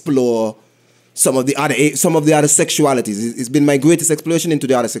they explore some of the other sexualities. It's been my greatest exploration into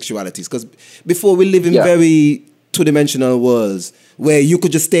the other sexualities, because before we live in very two-dimensional worlds where you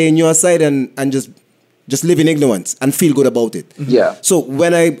could just stay in your side and just live in ignorance and feel good about it. Yeah. So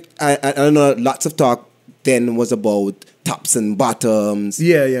when I know lots of talk then was about tops and bottoms.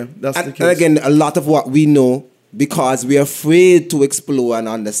 Yeah, that's the case. And again, a lot of what we know, because we're afraid to explore and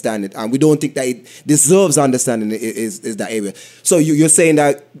understand it, and we don't think that it deserves understanding, is that area. So you're saying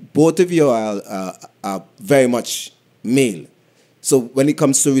that both of you are very much male. So when it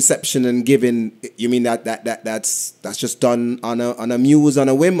comes to reception and giving, you mean that's just done on a muse, on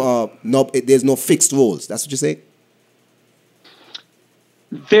a whim, or no? There's no fixed roles. That's what you say?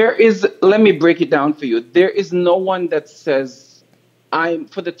 There is. Let me break it down for you. There is no one that says I'm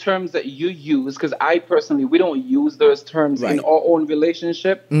for the terms that you use, because I personally, we don't use those terms in our own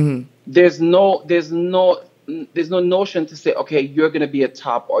relationship. There's no notion to say, okay, you're going to be a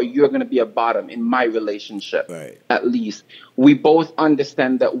top or you're going to be a bottom in my relationship. At least we both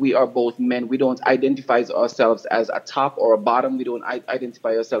understand that we are both men. We don't identify ourselves as a top or a bottom. We don't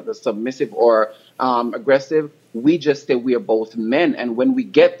identify ourselves as submissive or aggressive. We just say we are both men. And when we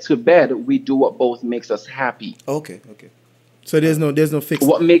get to bed, we do what both makes us happy. Okay. So there's no fixed.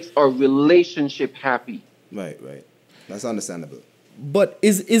 What makes our relationship happy. Right. That's understandable. But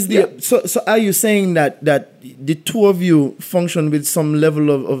so are you saying that the two of you function with some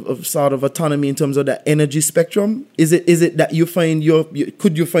level of sort of autonomy in terms of the energy spectrum? Is it that you find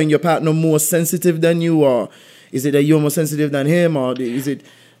could you find your partner more sensitive than you, or is it that you're more sensitive than him, or is it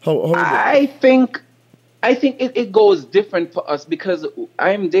how I think it goes different for us, because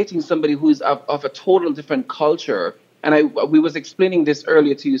I am dating somebody who's of a total different culture. And we was explaining this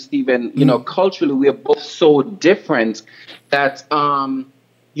earlier to you, Stephen. You know, culturally, we are both so different that,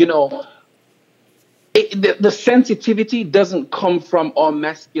 the sensitivity doesn't come from our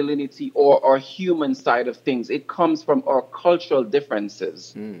masculinity or our human side of things. It comes from our cultural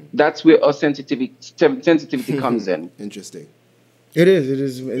differences. That's where our sensitivity comes in. Interesting. It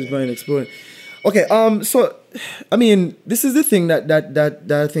is. It's very exploring. Okay. So, I mean, this is the thing that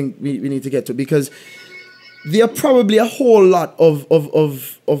I think we need to get to, because there are probably a whole lot of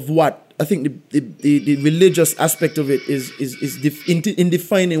what I think the religious aspect of it is in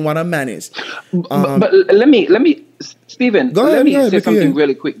defining what a man is. But let me, Stephen. Let me say something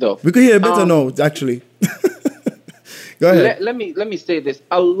really quick though. We could hear better now, actually. Go ahead. Let me say this.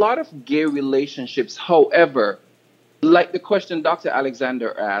 A lot of gay relationships, however, like the question Dr.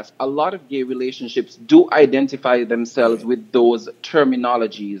 Alexander asked, a lot of gay relationships do identify themselves with those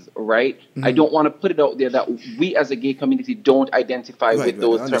terminologies, right? I don't want to put it out there that we as a gay community don't identify with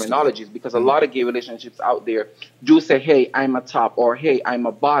those terminologies, because a lot of gay relationships out there do say, hey, I'm a top, or hey, I'm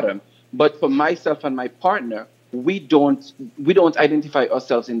a bottom. But for myself and my partner, we don't identify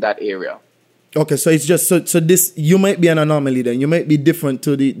ourselves in that area. Okay, so it's just so this, you might be an anomaly then. You might be different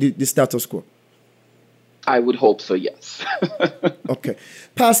to the status quo. I would hope so, yes. Okay.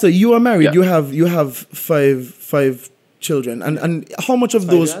 Pastor, you are married. Yeah. You have five children. And how much of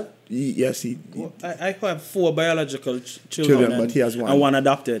those... Yes, I have 4 biological children, but he has one. And 1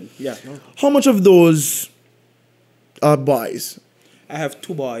 adopted. Yeah. How much of those are boys? I have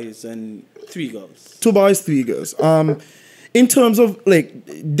 2 boys and 3 girls. 2 boys, 3 girls. In terms of like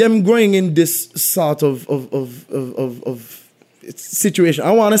them growing in this sort of situation,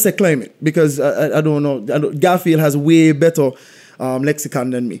 I want to say climate, because I don't know. Garfield has way better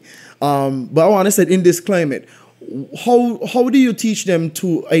lexicon than me. But I want to say in this climate, how do you teach them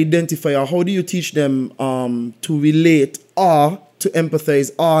to identify, or how do you teach them to relate, or to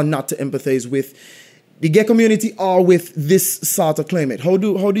empathize, or not to empathize with the gay community are with this sort of climate? How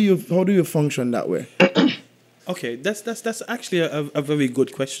do you function that way? Okay, that's actually a very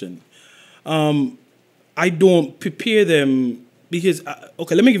good question. I don't prepare them because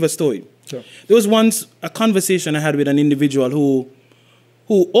okay, let me give a story. Sure. There was once a conversation I had with an individual who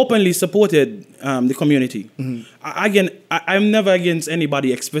openly supported the community. I'm never against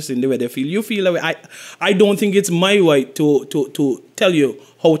anybody expressing the way they feel. You feel that way. I don't think it's my right to tell you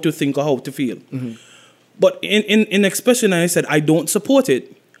how to think or how to feel. But in expression, I said, I don't support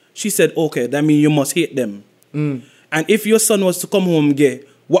it. She said, okay, that means you must hate them. And if your son was to come home gay,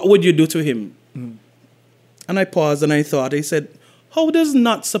 what would you do to him? And I paused and I thought, I said, how does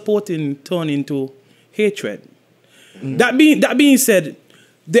not supporting turn into hatred? That being said,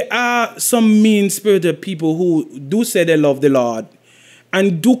 there are some mean-spirited people who do say they love the Lord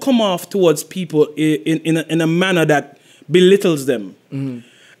and do come off towards people in a manner that belittles them.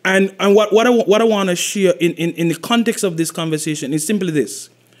 And what I want to share in the context of this conversation is simply this.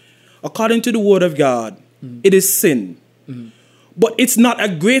 According to the Word of God, it is sin. But it's not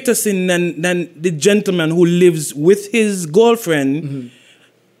a greater sin than the gentleman who lives with his girlfriend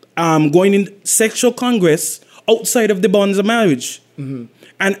going in sexual congress outside of the bonds of marriage. And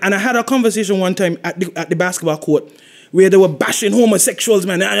I had a conversation one time at the basketball court where they were bashing homosexuals,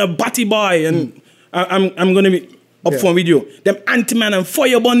 man, and a batty boy, and I'm going to be upfront with you. Them anti-man and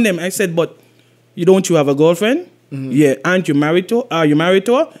fireburn them. I said, but you have a girlfriend? Yeah. Aren't you married to her? Are you married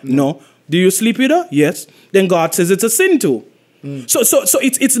to her? No. Do you sleep with her? Yes. Then God says it's a sin too. So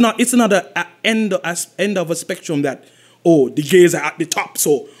it's not a end of a spectrum that, oh, the gays are at the top,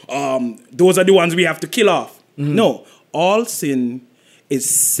 so those are the ones we have to kill off. No, all sin is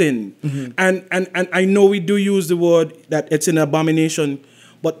sin. And I know we do use the word that it's an abomination,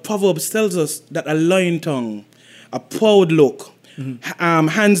 but Proverbs tells us that a lying tongue, a proud look,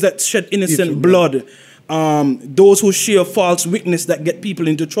 hands that shed innocent blood, those who share false witness that get people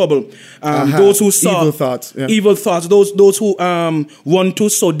into trouble, those who saw evil thoughts, those who want to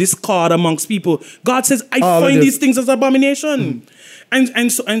sow discord amongst people. God says, I find these things as abomination.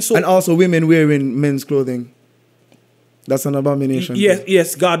 And also women wearing men's clothing. That's an abomination.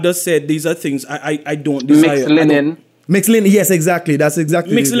 Yes, God does say these are things I don't desire. Mixed linen. Mixed linen, yes, exactly. That's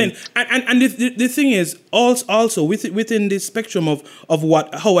exactly mixed linen. And the thing is, also within the spectrum of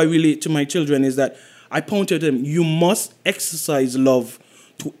how I relate to my children is that I point to them, you must exercise love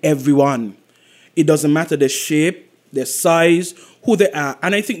to everyone. It doesn't matter their shape, their size, who they are.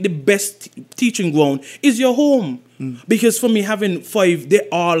 And I think the best teaching ground is your home. Because for me, having 5, they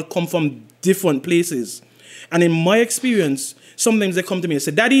all come from different places. And in my experience, sometimes they come to me and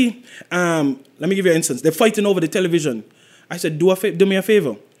say, Daddy, let me give you an instance. They're fighting over the television. I said, do me a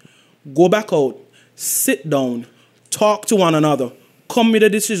favor. Go back out, sit down, talk to one another. Come with a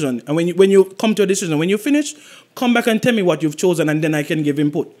decision. And when you come to a decision, when you finish, come back and tell me what you've chosen, and then I can give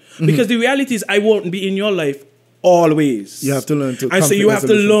input. Because the reality is I won't be in your life always. You have to learn to. And so you have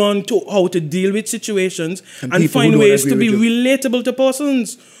to learn how to deal with situations and find ways to be relatable to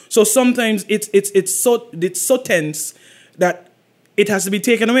persons. So sometimes it's so tense that it has to be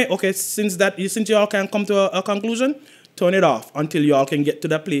taken away. Okay, since you all can come to a conclusion, turn it off until you all can get to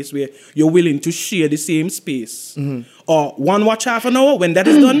that place where you're willing to share the same space. Or one watch half an hour. When that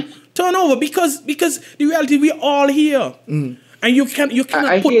is done, turn over because the reality, we're all here, and you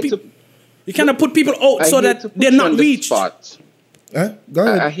cannot put people out so that they're not reached. Go ahead.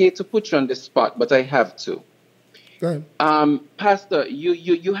 I hate to put you on the spot, but I have to. Go ahead. Pastor,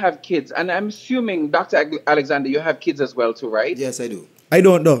 you have kids, and I'm assuming, Dr. Alexander, you have kids as well too, right? Yes, I do. I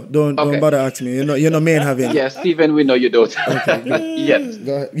don't know. Don't bother asking me. You're not man having. Yes, Stephen, we know you don't. Okay. Yet.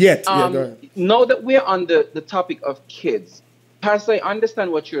 Go ahead. Yet. Go ahead. Now that we're on the topic of kids, Pastor, I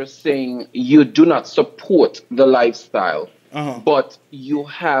understand what you're saying. You do not support the lifestyle, but you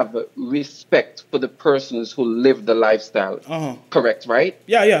have respect for the persons who live the lifestyle. Correct, right?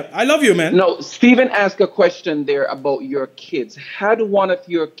 Yeah. I love you, man. No, Stephen asked a question there about your kids. Had one of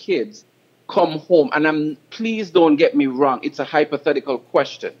your kids come home, and please don't get me wrong, it's a hypothetical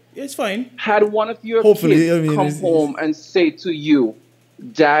question. It's fine. Had one of your kids come home and say to you,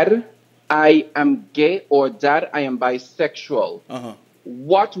 Dad, I am gay, or Dad, I am bisexual,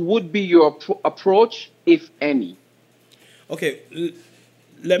 what would be your approach, if any? Okay,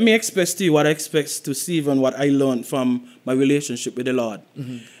 let me express to you what I express to Stephen, what I learned from my relationship with the Lord.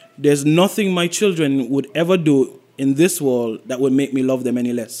 There's nothing my children would ever do in this world that would make me love them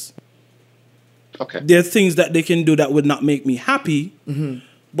any less. Okay. There are things that they can do that would not make me happy,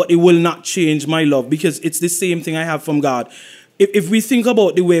 but it will not change my love, because it's the same thing I have from God. If we think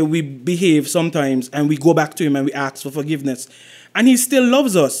about the way we behave sometimes and we go back to Him and we ask for forgiveness, And he still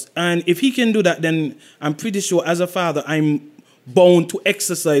loves us. And if he can do that, then I'm pretty sure as a father, I'm bound to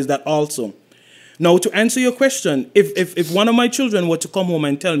exercise that also. Now, to answer your question, if one of my children were to come home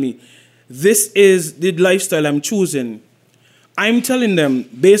and tell me, this is the lifestyle I'm choosing, I'm telling them,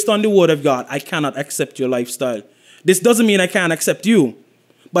 based on the word of God, I cannot accept your lifestyle. This doesn't mean I can't accept you,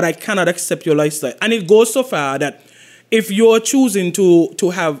 but I cannot accept your lifestyle. And it goes so far that if you're choosing to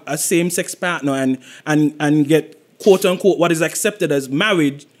have a same-sex partner and get quote-unquote what is accepted as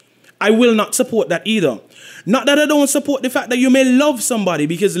marriage, I will not support that either. Not that I don't support the fact that you may love somebody,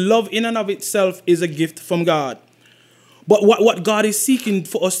 because love in and of itself is a gift from God. But what God is seeking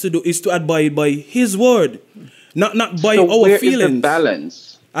for us to do is to abide by His word, not by our where feelings. Is the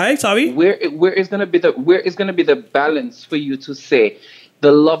balance? Sorry? Where is going to be the balance for you to say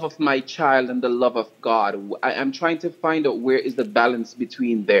the love of my child and the love of God? I'm trying to find out where is the balance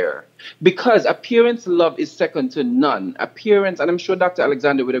between there. Because appearance love is second to none. Appearance, and I'm sure Dr.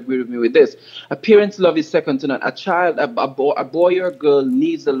 Alexander would agree with me with this, appearance love is second to none. A child, a boy or girl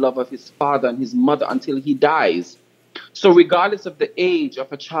needs the love of his father and his mother until he dies. So regardless of the age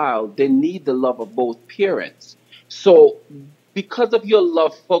of a child, they need the love of both parents. So because of your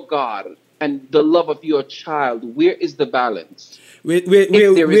love for God and the love of your child, where is the balance? If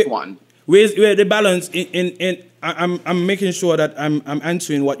there is one. Where the balance I'm making sure that I'm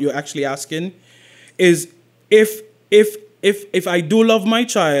answering what you're actually asking is if I do love my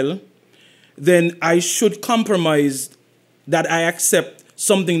child, then I should compromise that I accept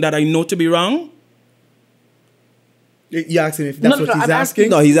something that I know to be wrong. You're asking if that's what he's asking?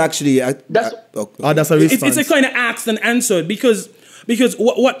 No, he's actually... that's a response. It's a kind of asked and answered because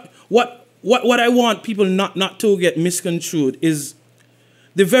what I want people not to get misconstrued is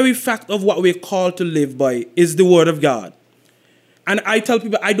the very fact of what we're called to live by is the word of God. And I tell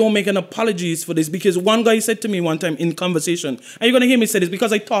people I don't make an apologies for this, because one guy said to me one time in conversation, and you're going to hear me say this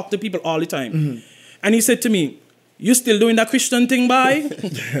because I talk to people all the time. Mm-hmm. And he said to me, "You still doing that Christian thing, boy?"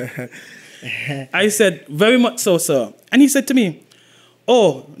 I said, "Very much so, sir." And he said to me,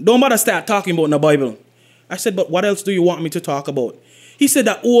 "Oh, don't bother start talking about the Bible." I said, "But what else do you want me to talk about?" He said,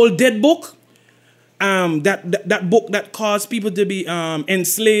 "That old dead book, that book that caused people to be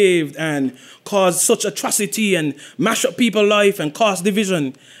enslaved and caused such atrocity and mash up people's life and cause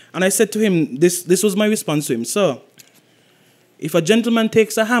division." And I said to him, this was my response to him, "Sir, if a gentleman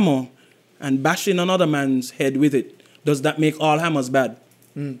takes a hammer and bash in another man's head with it, does that make all hammers bad?"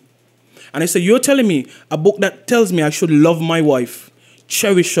 Mm. And I said, "You're telling me a book that tells me I should love my wife,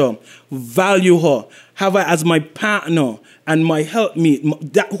 cherish her, value her, have her as my partner and my helpmeet,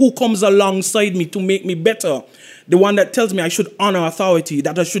 that who comes alongside me to make me better, the one that tells me I should honor authority,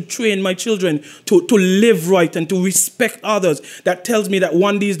 that I should train my children to live right and to respect others, that tells me that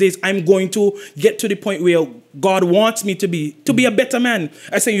one of these days I'm going to get to the point where God wants me to be a better man."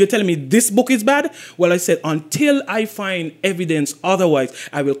 I said, "You're telling me this book is bad?" Well, I said, until I find evidence otherwise,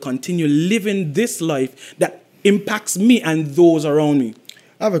 I will continue living this life that impacts me and those around me.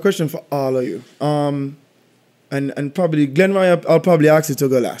 I have a question for all of you. And probably, Glenn, I'll probably ask you to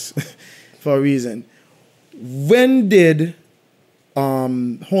go last for a reason. When did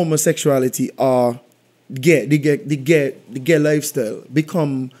homosexuality or the gay lifestyle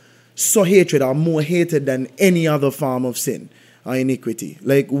become so hatred or more hated than any other form of sin or iniquity?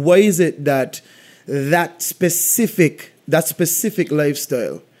 Like, why is it that specific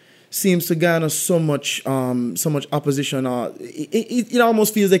lifestyle seems to garner so much opposition, or it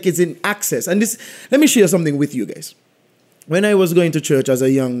almost feels like it's in access? And this, let me share something with you guys. When I was going to church as a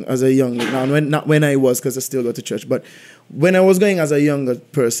young, not when I was, because I still go to church, but when I was going as a younger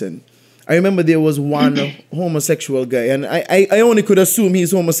person, I remember there was one homosexual guy, and I only could assume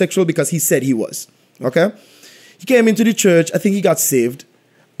he's homosexual because he said he was. Okay, he came into the church. I think he got saved,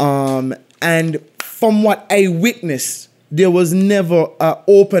 and from what I witnessed, there was never an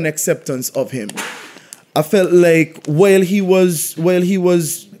open acceptance of him. I felt like while he was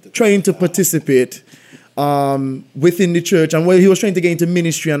trying to participate within the church, and while he was trying to get into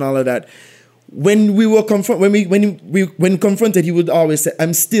ministry and all of that, when we were when confronted, he would always say,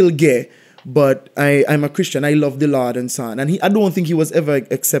 "I'm still gay, but I'm a Christian. I love the Lord and so on." And I don't think he was ever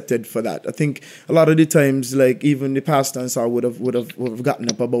accepted for that. I think a lot of the times, like even the pastor and so would have gotten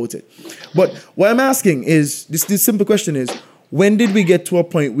up about it. But what I'm asking is this simple question is: when did we get to a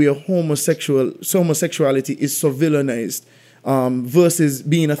point where homosexuality is so villainized, versus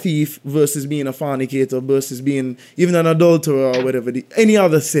being a thief, versus being a fornicator, versus being even an adulterer or whatever, any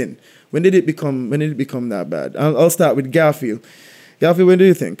other sin? When did it become that bad? I'll start with Garfield. Garfield, when do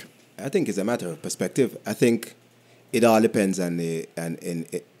you think? I think it's a matter of perspective. I think it all depends on the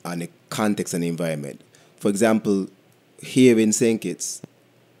context and the environment. For example, here in St. Kitts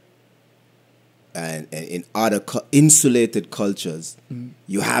and in other insulated cultures,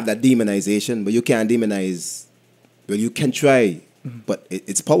 you have that demonization, but you can't demonize. Well, you can try, but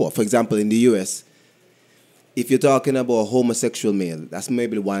it's power. For example, in the US, if you're talking about a homosexual male, that's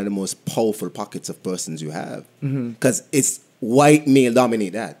maybe one of the most powerful pockets of persons you have. Because it's white male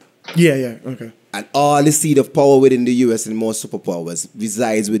dominate that. Yeah, okay. And all the seed of power within the US and most superpowers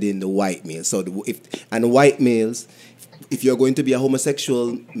resides within the white male. So white males, if you're going to be a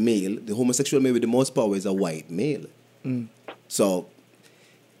homosexual male, the homosexual male with the most power is a white male. So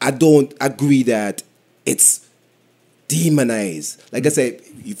I don't agree that it's demonized. Like I said,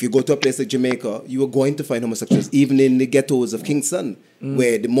 if you go to a place like Jamaica, you are going to find homosexuals, even in the ghettos of Kingston,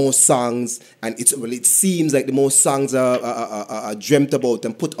 where the most songs, and it seems like the most songs are dreamt about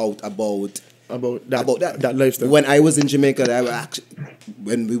and put out about that lifestyle. When I was in Jamaica,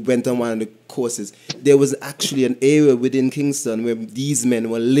 when we went on one of the courses, there was actually an area within Kingston where these men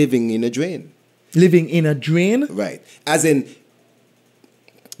were living in a drain. Living in a drain? Right. As in,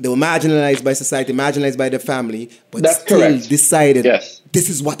 they were marginalized by society, marginalized by their family, but that's still correct. Decided, yes, this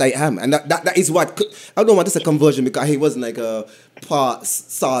is what I am. And that is what, I don't want to say conversion because he wasn't like a part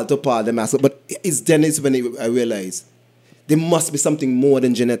Saul to part the master, but it's when I realized there must be something more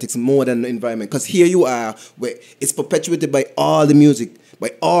than genetics, more than the environment. Because here you are, where it's perpetuated by all the music,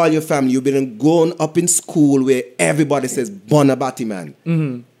 by all your family. You've been grown up in school where everybody says, Bonabati man.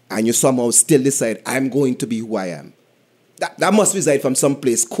 And you somehow still decide, I'm going to be who I am. That must reside from some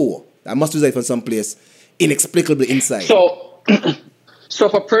place core. That must reside from some place inexplicably inside. So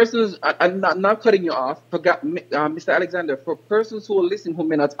for persons, I'm not cutting you off, Mr. Alexander, for persons who are listening who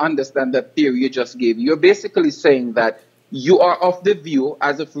may not understand that theory you just gave, you're basically saying that you are of the view,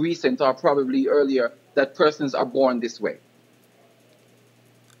 as of recent or probably earlier, that persons are born this way.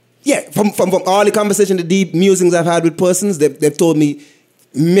 Yeah, from all the conversation, the deep musings I've had with persons, they've told me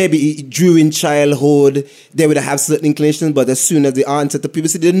maybe during childhood they would have certain inclinations, but as soon as they answered to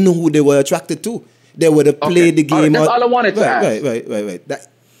puberty, they didn't know who they were attracted to. They would have played the game. That's all I wanted to ask. Right.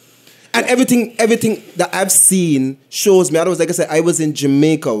 And everything that I've seen shows me. Like I said, I was in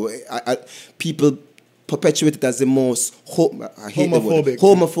Jamaica. People perpetuate it as the most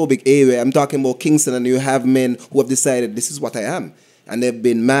homophobic area. I'm talking about Kingston, and you have men who have decided this is what I am, and they've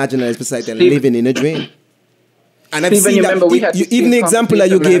been marginalized beside and living in a drain. And I've seen that. Even the example that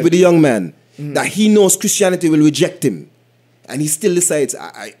you gave with the young man, that he knows Christianity will reject him, and he still decides,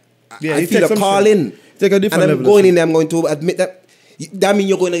 I feel a call in. And I'm going in there, I'm going to admit that. That means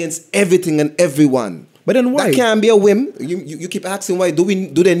you're going against everything and everyone. But then why? That can't be a whim. You keep asking why. Do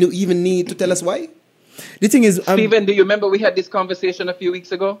they even need to tell us why? The thing is... Stephen, do you remember we had this conversation a few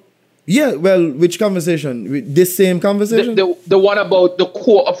weeks ago? Yeah, well, which conversation? This same conversation? The one about the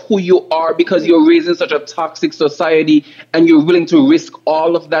core of who you are because you're raised in such a toxic society and you're willing to risk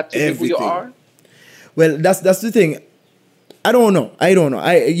all of that to be who you are? Well, that's the thing. I don't know.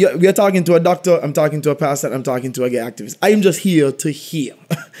 We are talking to a doctor, I'm talking to a pastor, I'm talking to a gay activist. I am just here to hear.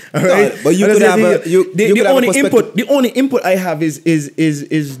 All right? But you could have the only input I have is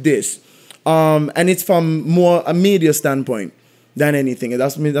this. And it's from more a media standpoint than anything.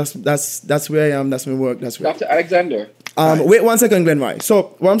 That's me. That's where I am. That's my work. That's where. Dr. Alexander. Wait 1 second, Glenn. Why?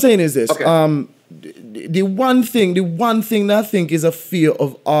 So what I'm saying is this. Okay. The one thing that I think is a fear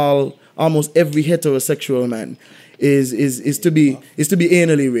of almost every heterosexual man is to be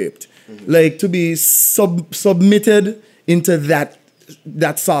anally raped, like to be submitted into that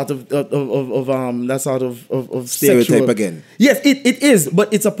sort of stereotype sexual. Again. Yes, it is,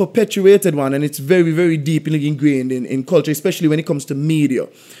 but it's a perpetuated one, and it's very, very deeply ingrained in culture, especially when it comes to media.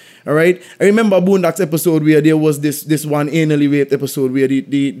 All right, I remember Boondocks episode where there was this one anally raped episode where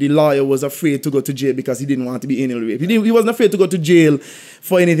the lawyer was afraid to go to jail because he didn't want to be anally raped. He wasn't afraid to go to jail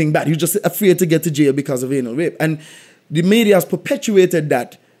for anything bad. He was just afraid to get to jail because of anal rape, and the media has perpetuated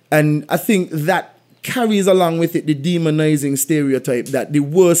that, and I think that carries along with it the demonizing stereotype that the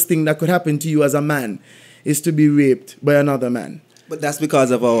worst thing that could happen to you as a man is to be raped by another man. But that's because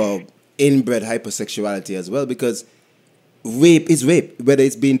of our inbred hypersexuality as well, because rape is rape, whether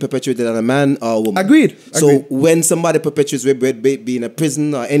it's being perpetuated on a man or a woman. Agreed. So when somebody perpetuates rape, be in a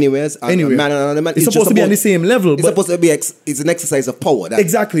prison or anywhere, a man and another man, it's supposed to be on the same level. It's supposed to be it's an exercise of power.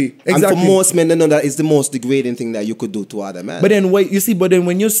 Exactly. And for most men, they know that is the most degrading thing that you could do to other men. But then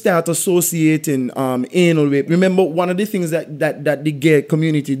when you start associating anal rape, remember one of the things that the gay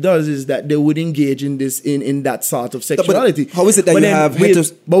community does is that they would engage in this in that sort of sexuality. But how is it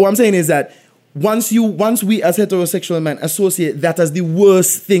that But what I'm saying is that once we as heterosexual men associate that as the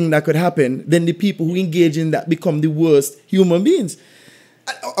worst thing that could happen, then the people who engage in that become the worst human beings.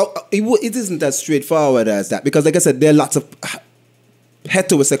 It isn't as straightforward as that, because, like I said, there are lots of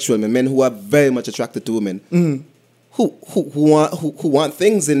heterosexual men who are very much attracted to women who want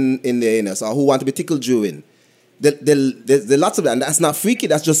things in their anus, or who want to be tickled during. There's lots of that, and that's not freaky.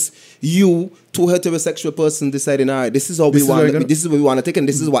 That's just you, two heterosexual persons, deciding, all right, this is how we want. This is what we want to take, and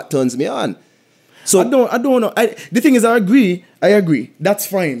this is what turns me on. So I don't know. The thing is, I agree. That's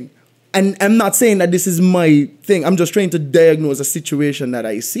fine. And I'm not saying that this is my thing. I'm just trying to diagnose a situation that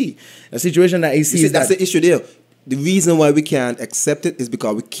I see. A situation that I see. That's the issue there. The reason why we can't accept it is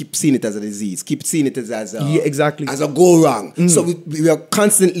because we keep seeing it as a disease, keep seeing it as a go wrong. So we are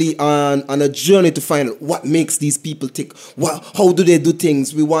constantly on a journey to find out what makes these people tick. How do they do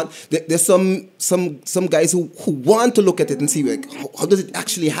things? There's some guys who want to look at it and see, like, how does it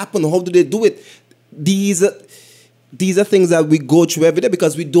actually happen? How do they do it? These are things that we go through every day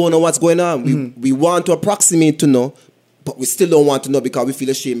because we don't know what's going on. We want to approximate to know, but we still don't want to know because we feel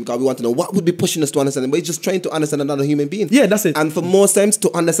ashamed, because we want to know what would be pushing us to understand. But it's just trying to understand another human being. Yeah, that's it. And for most times,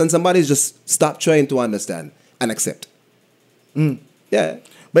 to understand somebody is just stop trying to understand and accept. Yeah.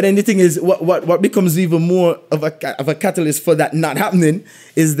 But then the thing is, what becomes even more of a catalyst for that not happening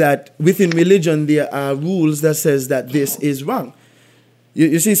is that within religion there are rules that says that this is wrong.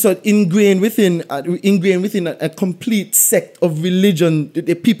 You see, so ingrained within a complete sect of religion,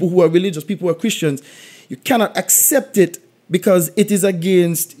 the people who are religious, people who are Christians, you cannot accept it because it is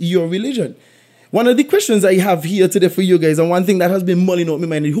against your religion. One of the questions I have here today for you guys, and one thing that has been mulling out my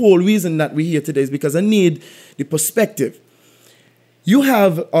mind, the whole reason that we're here today is because I need the perspective. You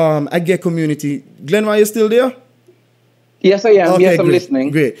have a gay community. Glenn, are you still there? Yes, I am. Okay, yes, I'm great,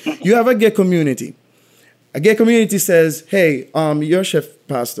 listening. Great. You have a gay community. A gay community says, hey, you're chef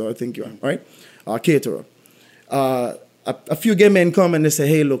pastor, I think you are, right? Caterer. A few gay men come and they say,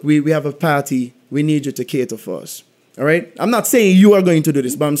 hey, look, we have a party. We need you to cater for us. All right? I'm not saying you are going to do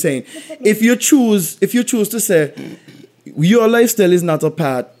this, but I'm saying if you choose to say your lifestyle is not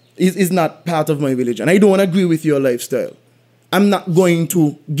part of my religion, I don't agree with your lifestyle, I'm not going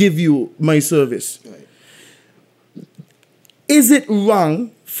to give you my service. Right. Is it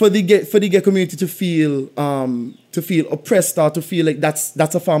wrong for the gay community to feel oppressed, or to feel like that's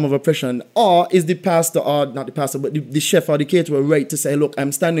a form of oppression? Or is the pastor, or not the pastor, but the chef or the caterer right to say, look,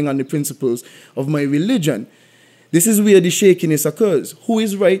 I'm standing on the principles of my religion? This is where the shakiness occurs. Who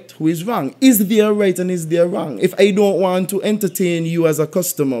is right? Who is wrong? Is there right and is there wrong? If I don't want to entertain you as a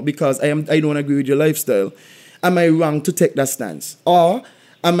customer because I don't agree with your lifestyle, am I wrong to take that stance? Or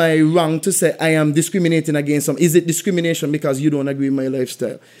am I wrong to say I am discriminating against some? Is it discrimination because you don't agree with my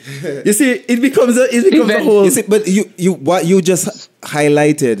lifestyle? You see, it becomes a whole. You see, but you what you just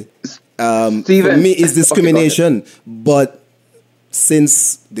highlighted for me is discrimination. But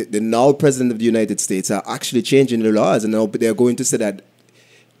since the now president of the United States are actually changing the laws, and now they're going to say that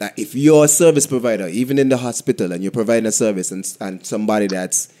if you're a service provider, even in the hospital, and you're providing a service, and somebody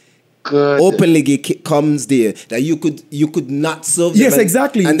that's openly gay comes there, that you could not serve them. Yes,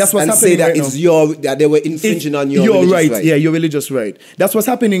 exactly. And that's what's happening say that right it's that they were infringing on your religious right. Yeah, your religious right. That's what's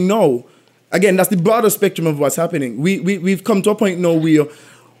happening now. Again, that's the broader spectrum of what's happening. We've come to a point now where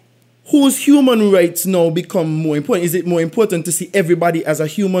whose human rights now become more important? Is it more important to see everybody as a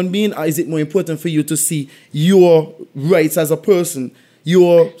human being, or is it more important for you to see your rights as a person,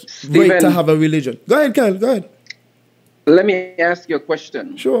 your right to have a religion? Go ahead, Kyle. Go ahead. Let me ask you a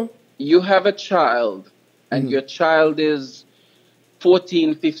question. Sure. You have a child, and your child is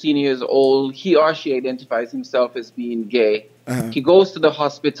 14, 15 years old. He or she identifies himself as being gay. He goes to the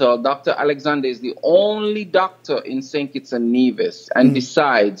hospital. Dr. Alexander is the only doctor in St. Kitts and Nevis, and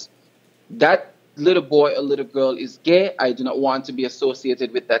decides that little boy or little girl is gay. I do not want to be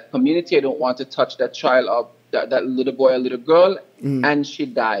associated with that community. I don't want to touch that child or that little boy or little girl, and she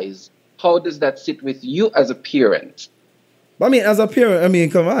dies. How does that sit with you as a parent? I mean, as a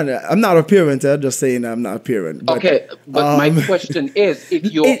parent, come on. I'm not a parent. I'm just saying I'm not a parent. But, okay, but my question is, if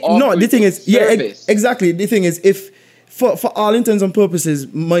you're offering the thing is, service, exactly. The thing is, if for all intents and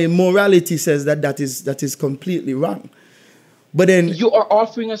purposes, my morality says that is completely wrong. But then you are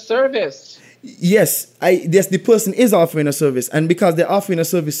offering a service. Yes, the person is offering a service, and because they're offering a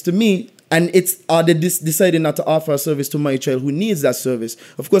service to me, and they deciding not to offer a service to my child who needs that service,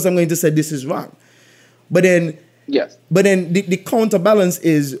 of course I'm going to say this is wrong. But then. Yes. But then the counterbalance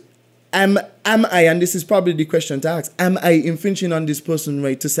is, am I, and this is probably the question to ask, am I infringing on this person's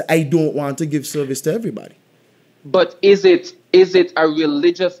right to say I don't want to give service to everybody? But is it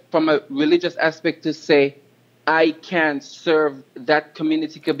from a religious aspect to say I can't serve that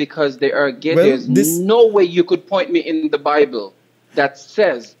community because they are gay? Well, there's no way you could point me in the Bible that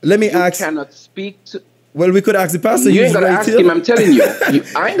says you cannot speak to. Well, we could ask the pastor. You ain't got to right ask here. him, I'm telling you.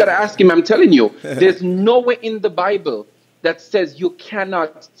 I ain't got to ask him, I'm telling you. There's nowhere in the Bible that says you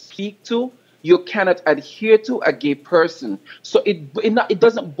cannot speak to, you cannot adhere to a gay person. So it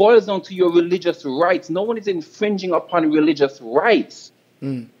doesn't boil down to your religious rights. No one is infringing upon religious rights.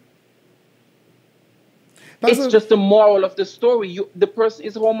 It's just the moral of the story. The person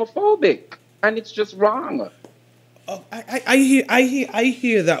is homophobic, and it's just wrong. I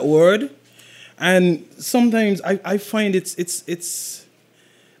hear that word, and sometimes I find it's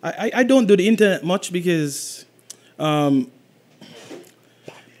I don't do the internet much because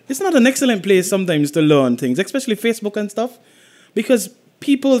it's not an excellent place sometimes to learn things, especially Facebook and stuff, because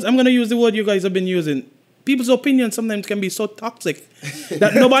I'm going to use the word you guys have been using. People's opinions sometimes can be so toxic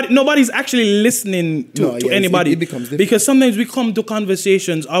that nobody's actually listening to anybody. It becomes difficult. Because sometimes we come to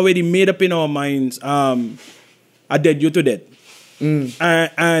conversations already made up in our minds. I dead, you to dead.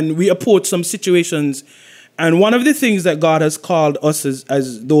 And we approach some situations. And one of the things that God has called us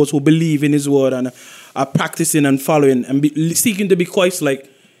as those who believe in His word and are practicing and following and seeking to be Christ-like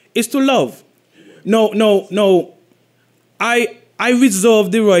is to love. No. I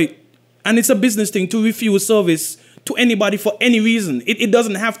reserve the right, and it's a business thing, to refuse service to anybody for any reason. It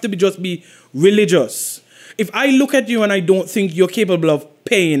doesn't have to just be religious. If I look at you and I don't think you're capable of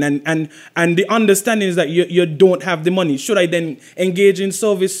paying and the understanding is that you don't have the money, should I then engage in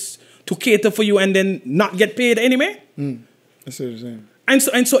service to cater for you and then not get paid anyway? That's what you're saying. And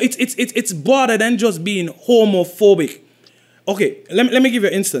so it's broader than just being homophobic. Okay, let me give you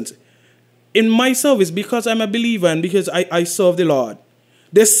an instance. In my service, because I'm a believer and because I serve the Lord,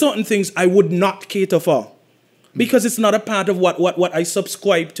 there's certain things I would not cater for because it's not a part of what I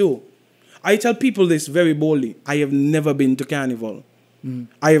subscribe to. I tell people this very boldly. I have never been to Carnival.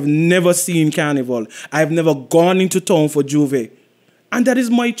 I have never seen Carnival. I have never gone into town for Juve. And that is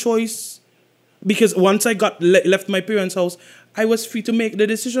my choice. Because once I got left my parents' house, I was free to make the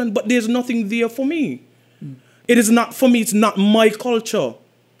decision. But there's nothing there for me. It is not for me. It's not my culture.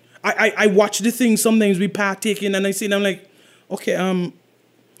 I watch the things sometimes we partake in and I see them like, okay,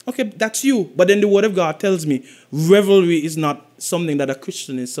 that's you. But then the word of God tells me revelry is not something that a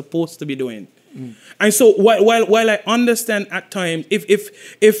Christian is supposed to be doing. And so while I understand at times,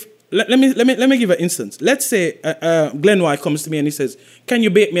 if let me give an instance. Let's say Glenn Roy comes to me and he says, "Can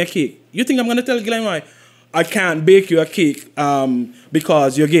you bake me a cake?" You think I'm going to tell Glenn Roy, "I can't bake you a cake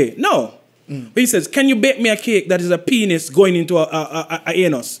because you're gay"? No. But he says, "Can you bake me a cake that is a penis going into a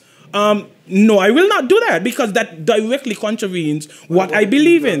anus?" No, I will not do that because that directly contravenes what I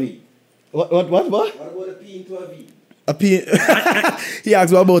believe in. What? What about a P into a V? A P. He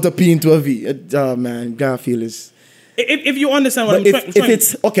asked what about a P into a V. Oh man, Garfield is. If you understand what but if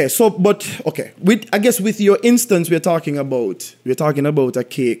it's okay, I guess with your instance, we're talking about a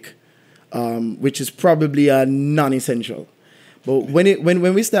cake, which is probably a non-essential. But when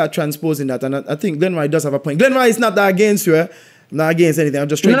we start transposing that, and I think Glenroy does have a point. Glenroy is not that against you. Not against anything. I'm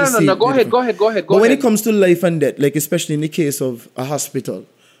just trying to see. No. Go ahead. But when it comes to life and death, like especially in the case of a hospital,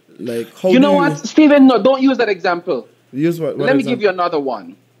 like how you know what, Stephen? No, don't use that example. Use what Let me give you another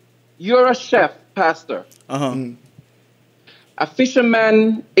one. You're a chef, pastor. A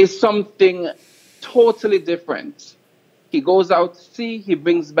fisherman is something totally different. He goes out to sea. He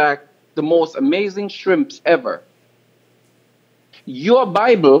brings back the most amazing shrimps ever. Your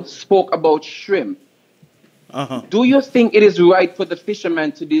Bible spoke about shrimp. Do you think it is right for the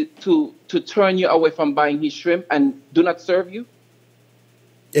fisherman to turn you away from buying his shrimp and do not serve you?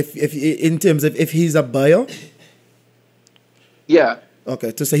 If in terms of if he's a buyer? Yeah.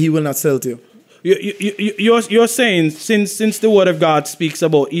 Okay, to say he will not sell to you. You're saying since the word of God speaks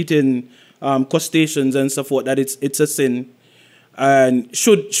about eating crustaceans and so forth that it's a sin, and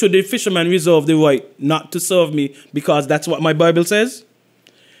should the fisherman reserve the right not to serve me because that's what my Bible says?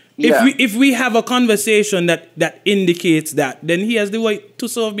 Yeah. If we have a conversation that indicates that, then he has the right to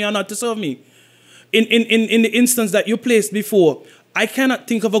serve me or not to serve me. In the instance that you placed before, I cannot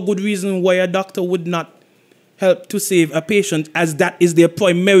think of a good reason why a doctor would not help to save a patient, as that is their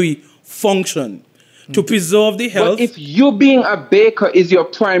primary function, to preserve the health. But if you being a baker is your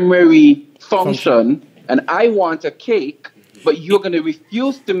primary function, and I want a cake, but you're going to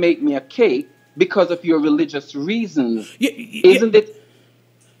refuse to make me a cake because of your religious reasons, isn't it?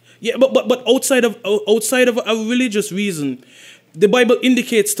 Yeah, but outside of a religious reason, the Bible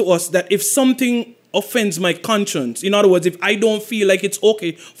indicates to us that if something offends my conscience, in other words, if I don't feel like it's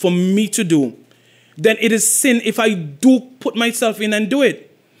okay for me to do, then it is sin if I do put myself in and do it.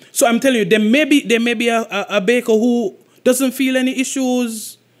 So I'm telling you, there may be a baker who doesn't feel any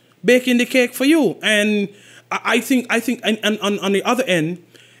issues baking the cake for you, and I think and on the other end,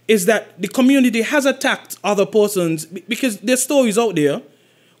 is that the community has attacked other persons because there's stories out there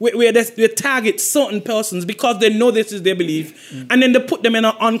where they target certain persons because they know this is their belief, and then they put them in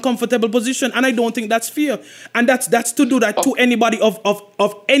an uncomfortable position, and I don't think that's fair. And that's to do that to anybody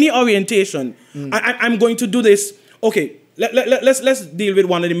of any orientation. I'm going to do this. Okay, let's deal with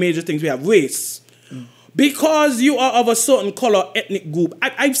one of the major things we have, race. Because you are of a certain color, ethnic group.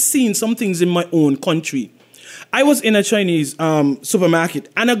 I've seen some things in my own country. I was in a Chinese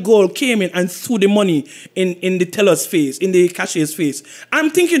supermarket, and a girl came in and threw the money in the teller's face, in the cashier's face. I'm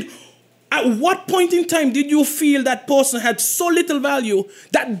thinking, at what point in time did you feel that person had so little value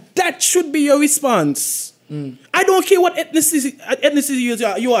that should be your response? I don't care what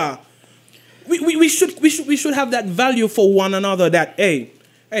ethnicity you are. We should have that value for one another. That hey,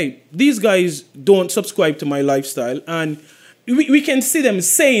 these guys don't subscribe to my lifestyle, and we can see them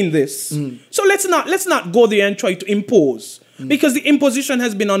saying this. So let's not go there and try to impose, because the imposition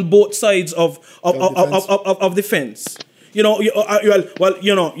has been on both sides of the fence. You know,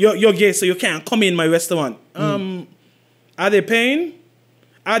 you're gay, so you can't come in my restaurant. Are they paying?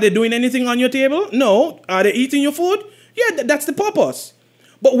 Are they doing anything on your table? No. Are they eating your food? Yeah, that's the purpose.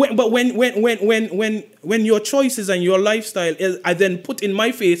 But when your choices and your lifestyle are then put in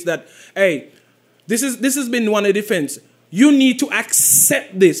my face that, hey, this has been one of the defense. You need to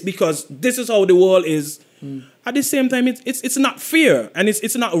accept this because this is how the world is. At the same time, it's not fair and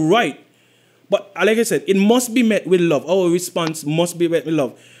it's not right. But like I said, it must be met with love. Our response must be met with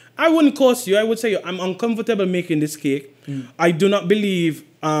love. I wouldn't curse you. I would say I'm uncomfortable making this cake. I do not believe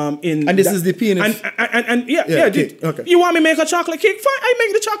in. And this is the penis. And dude, okay. You want me to make a chocolate cake? Fine, I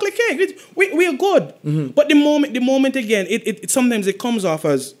make the chocolate cake. We are good. But the moment again, it sometimes it comes off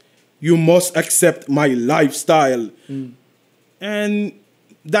as you must accept my lifestyle, and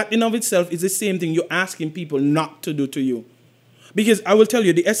that in of itself is the same thing you're asking people not to do to you. Because I will tell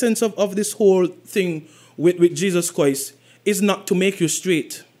you, the essence of this whole thing with Jesus Christ is not to make you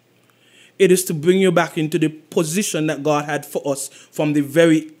straight. It is to bring you back into the position that God had for us from the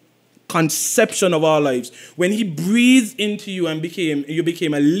very conception of our lives. When he breathed into you and you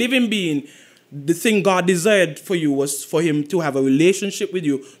became a living being, the thing God desired for you was for him to have a relationship with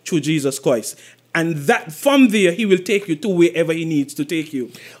you through Jesus Christ. And that from there, he will take you to wherever he needs to take you.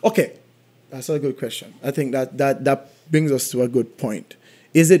 Okay, that's a good question. I think that brings us to a good point.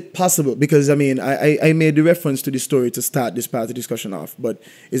 Is it possible, because I mean, I made the reference to the story to start this part of the discussion off, but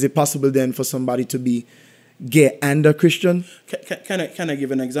is it possible then for somebody to be gay and a Christian? Can I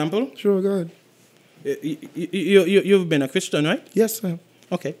give an example? Sure, go ahead. You've been a Christian, right? Yes, I am.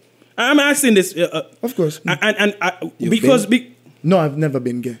 Okay. I'm asking this. Of course. No, I've never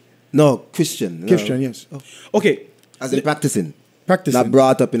been gay. No, Christian. Christian, yes. Oh. Okay. As in practicing. Practicing. Not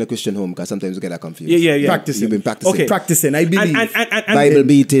brought up in a Christian home, because sometimes we get that confused. Yeah. Practicing. You've been practicing. Okay. Practicing, I believe. And Bible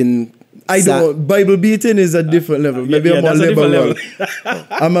beating. Bible beating is a different level. Maybe I'm more liberal.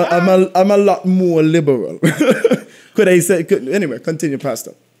 I'm a lot more liberal. Could I say? Anyway, continue,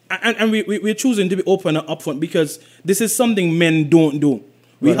 Pastor. And we're choosing to be open and upfront because this is something men don't do.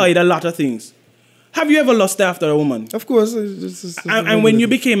 We hide a lot of things. Have you ever lust after a woman? Of course. And when you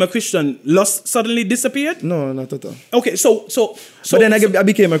became a Christian, lust suddenly disappeared? No, not at all. Okay, so but then I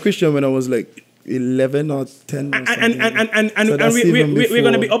became a Christian when I was like 11 or 10 or something. And we're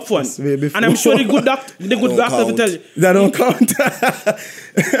going to be upfront. And I'm sure the good doctor will tell you. That don't count.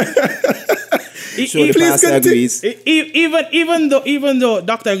 Sure, the pastor agrees. Even though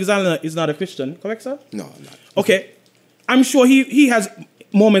Dr. Alexander is not a Christian, correct, sir? No, not. Okay. I'm sure he has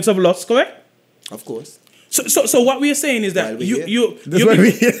moments of lust, correct? Of course. So what we are saying is that you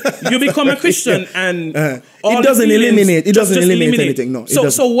become a Christian and it doesn't eliminate anything. No.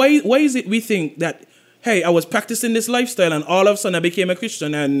 So why is it we think that, hey, I was practicing this lifestyle and all of a sudden I became a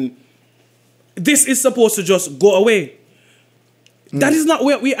Christian and this is supposed to just go away? That is not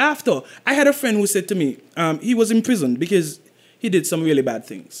what we're after. I had a friend who said to me, he was in prison because he did some really bad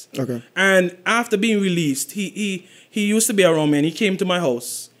things. Okay. And after being released, he used to be around me and he came to my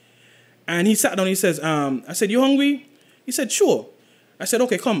house. And he sat down, he says, I said, you hungry? He said, sure. I said,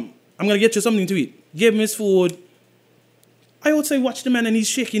 okay, come. I'm going to get you something to eat. Gave him his food. I outside watched the man and he's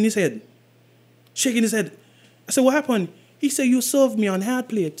shaking his head. I said, what happened? He said, you served me on hard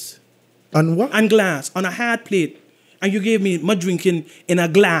plates. On what? On glass, on a hard plate. And you gave me my drink in a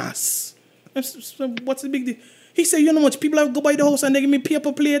glass. I said, what's the big deal? He said, you know much people go by the house and they give me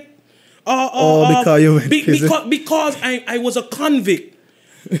paper plate. Because you went because I was a convict.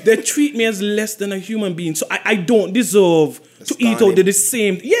 They treat me as less than a human being, so I don't deserve to eat out the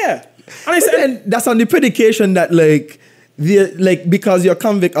same. Yeah, and I said that's on the predication that like like because you're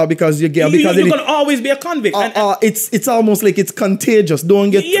convict or because you're gay, or because you're gonna always be a convict. It's almost like it's contagious.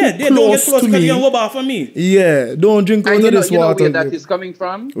 Don't get too don't get close to me. You're rub off of me. Yeah, don't drink out of this water. You know where that is coming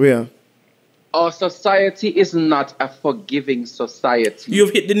from? Where? Our society is not a forgiving society.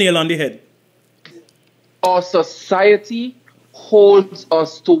 You've hit the nail on the head. Our society holds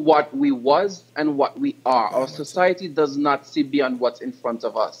us to what we was and what we are. Our society does not see beyond what's in front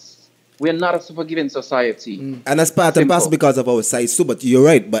of us. We are not a forgiving society. And that's part and parcel because of our size too, but you're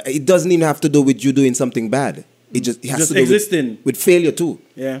right. But it doesn't even have to do with you doing something bad. It has to do existing. With failure too.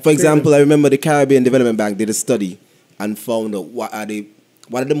 Yeah. For example, I remember the Caribbean Development Bank did a study and found out what are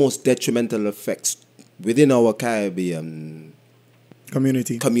the most detrimental effects within our Caribbean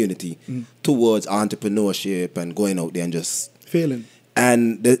community towards entrepreneurship and going out there and just failing.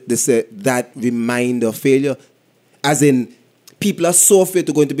 And they say that reminder of failure, as in people are so afraid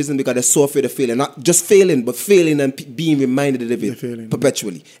to go into business because they're so afraid of failing. Not just failing, but failing and being reminded of it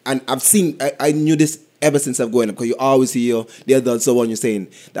perpetually. And I knew this ever since I've grown up, because you always hear the adults so on you saying,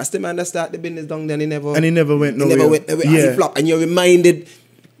 that's the man that started the business down there and he never went nowhere. And he flopped. And you're reminded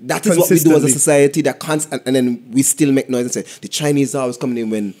that is what we do as a society, and then we still make noise and say, the Chinese are always coming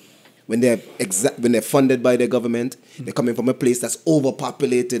in when they're funded by their government, they're coming from a place that's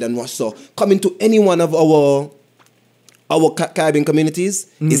overpopulated and what's so. Coming to any one of our Caribbean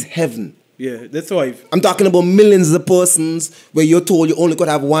communities is heaven. Yeah, that's why. I'm talking about millions of persons where you're told you only could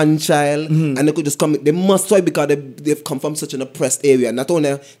have one child and they could just come. They must thrive because they've come from such an oppressed area. Not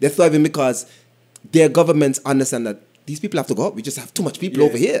only they're thriving because their governments understand that these people have to go up. We just have too much people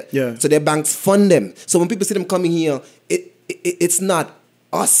over here. Yeah. So their banks fund them. So when people see them coming here, it's not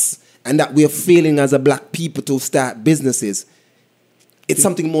us and that we're failing as a black people to start businesses. It's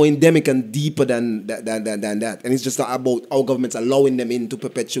something more endemic and deeper than that. And it's just not about our governments allowing them in to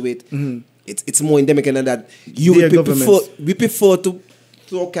perpetuate. It's more endemic than that. We prefer to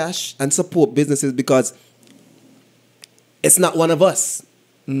throw cash and support businesses because it's not one of us.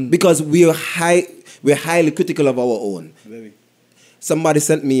 Because we're highly critical of our own. Very. Somebody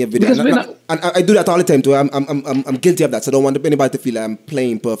sent me a video, and I do that all the time too. I'm guilty of that, so I don't want anybody to feel like I'm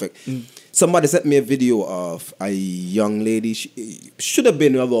playing perfect. Somebody sent me a video of a young lady. She should have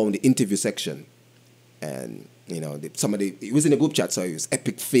been around the interview section, and it was in a group chat, so it was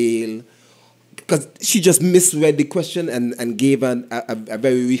epic fail because she just misread the question and gave a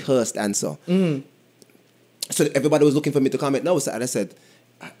very rehearsed answer. So everybody was looking for me to comment. No, and I said,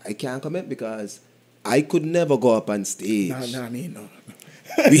 I can't comment because I could never go up on stage. No.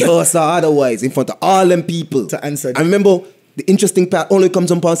 Rehearse or otherwise in front of all them people to answer. I remember the interesting part only comes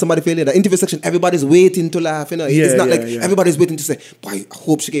upon somebody failing. The interview section, everybody's waiting to laugh. It's not like everybody's waiting to say, boy, I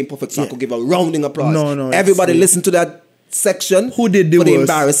hope she came perfect so I could give her a rounding applause. No. Everybody listen to that section who did the worst. The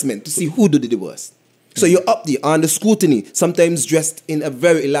embarrassment to see who did the worst. So you're up there on the scrutiny, sometimes dressed in a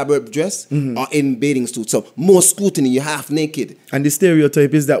very elaborate dress or in bathing suit. So more scrutiny, you're half naked. And the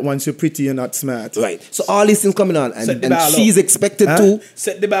stereotype is that once you're pretty, you're not smart. Right. So all these things coming on, and she's expected to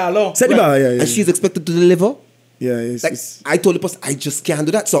set the bar low. Set the bar, yeah. And she's expected to deliver. Yeah, I told the person, I just can't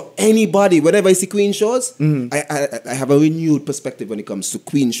do that. So anybody, whenever I see Queen shows, I have a renewed perspective when it comes to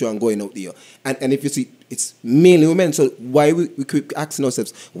Queen show and going out there. And if you see, it's mainly women. So why we keep asking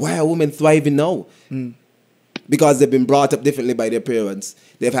ourselves, why are women thriving now? Because they've been brought up differently by their parents.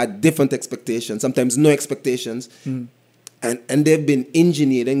 They've had different expectations, sometimes no expectations. And they've been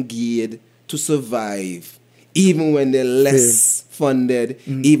engineered and geared to survive, even when they're less funded,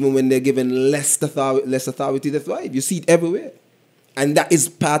 even when they're given less authority to thrive. You see it everywhere. And that is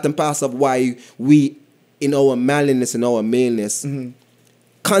part and parcel of why we, in our manliness and our maleness,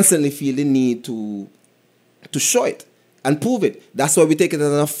 constantly feel the need to show it and prove it. That's why we take it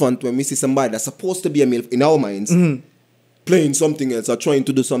as an affront when we see somebody that's supposed to be a male in our minds playing something else or trying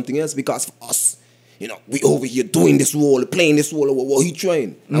to do something else, because for us, we over here doing this role, playing this role, what he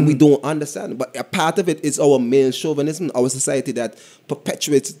trying? And we don't understand. But a part of it is our male chauvinism, our society that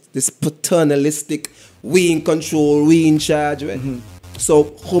perpetuates this paternalistic, we in control, we in charge, right?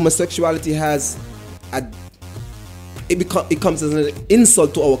 So homosexuality has it comes as an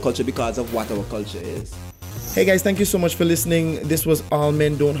insult to our culture because of what our culture is. Hey guys, thank you so much for listening. This was All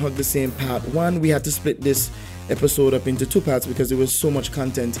Men Don't Hug the Same Part 1. We had to split this episode up into 2 parts because there was so much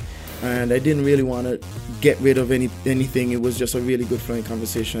content and I didn't really want to get rid of anything. It was just a really good flowing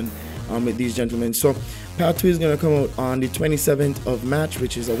conversation with these gentlemen. So part 2 is going to come out on the 27th of March,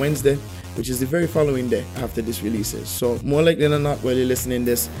 which is a Wednesday, which is the very following day after this releases. So more likely than not, while you're listening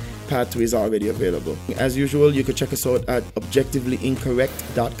this, part 2 is already available. As usual, you can check us out at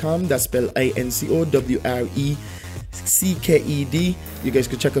objectivelyincorrect.com. That's spelled INCOWRECKED. You guys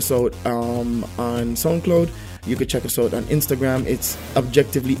can check us out on SoundCloud, You could check us out on Instagram. It's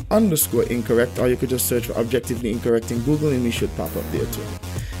objectively_incorrect, or you could just search for Objectively Incorrect in Google and we should pop up there too.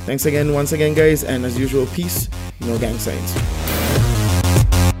 Thanks again, once again, guys, and as usual, peace, no gang signs.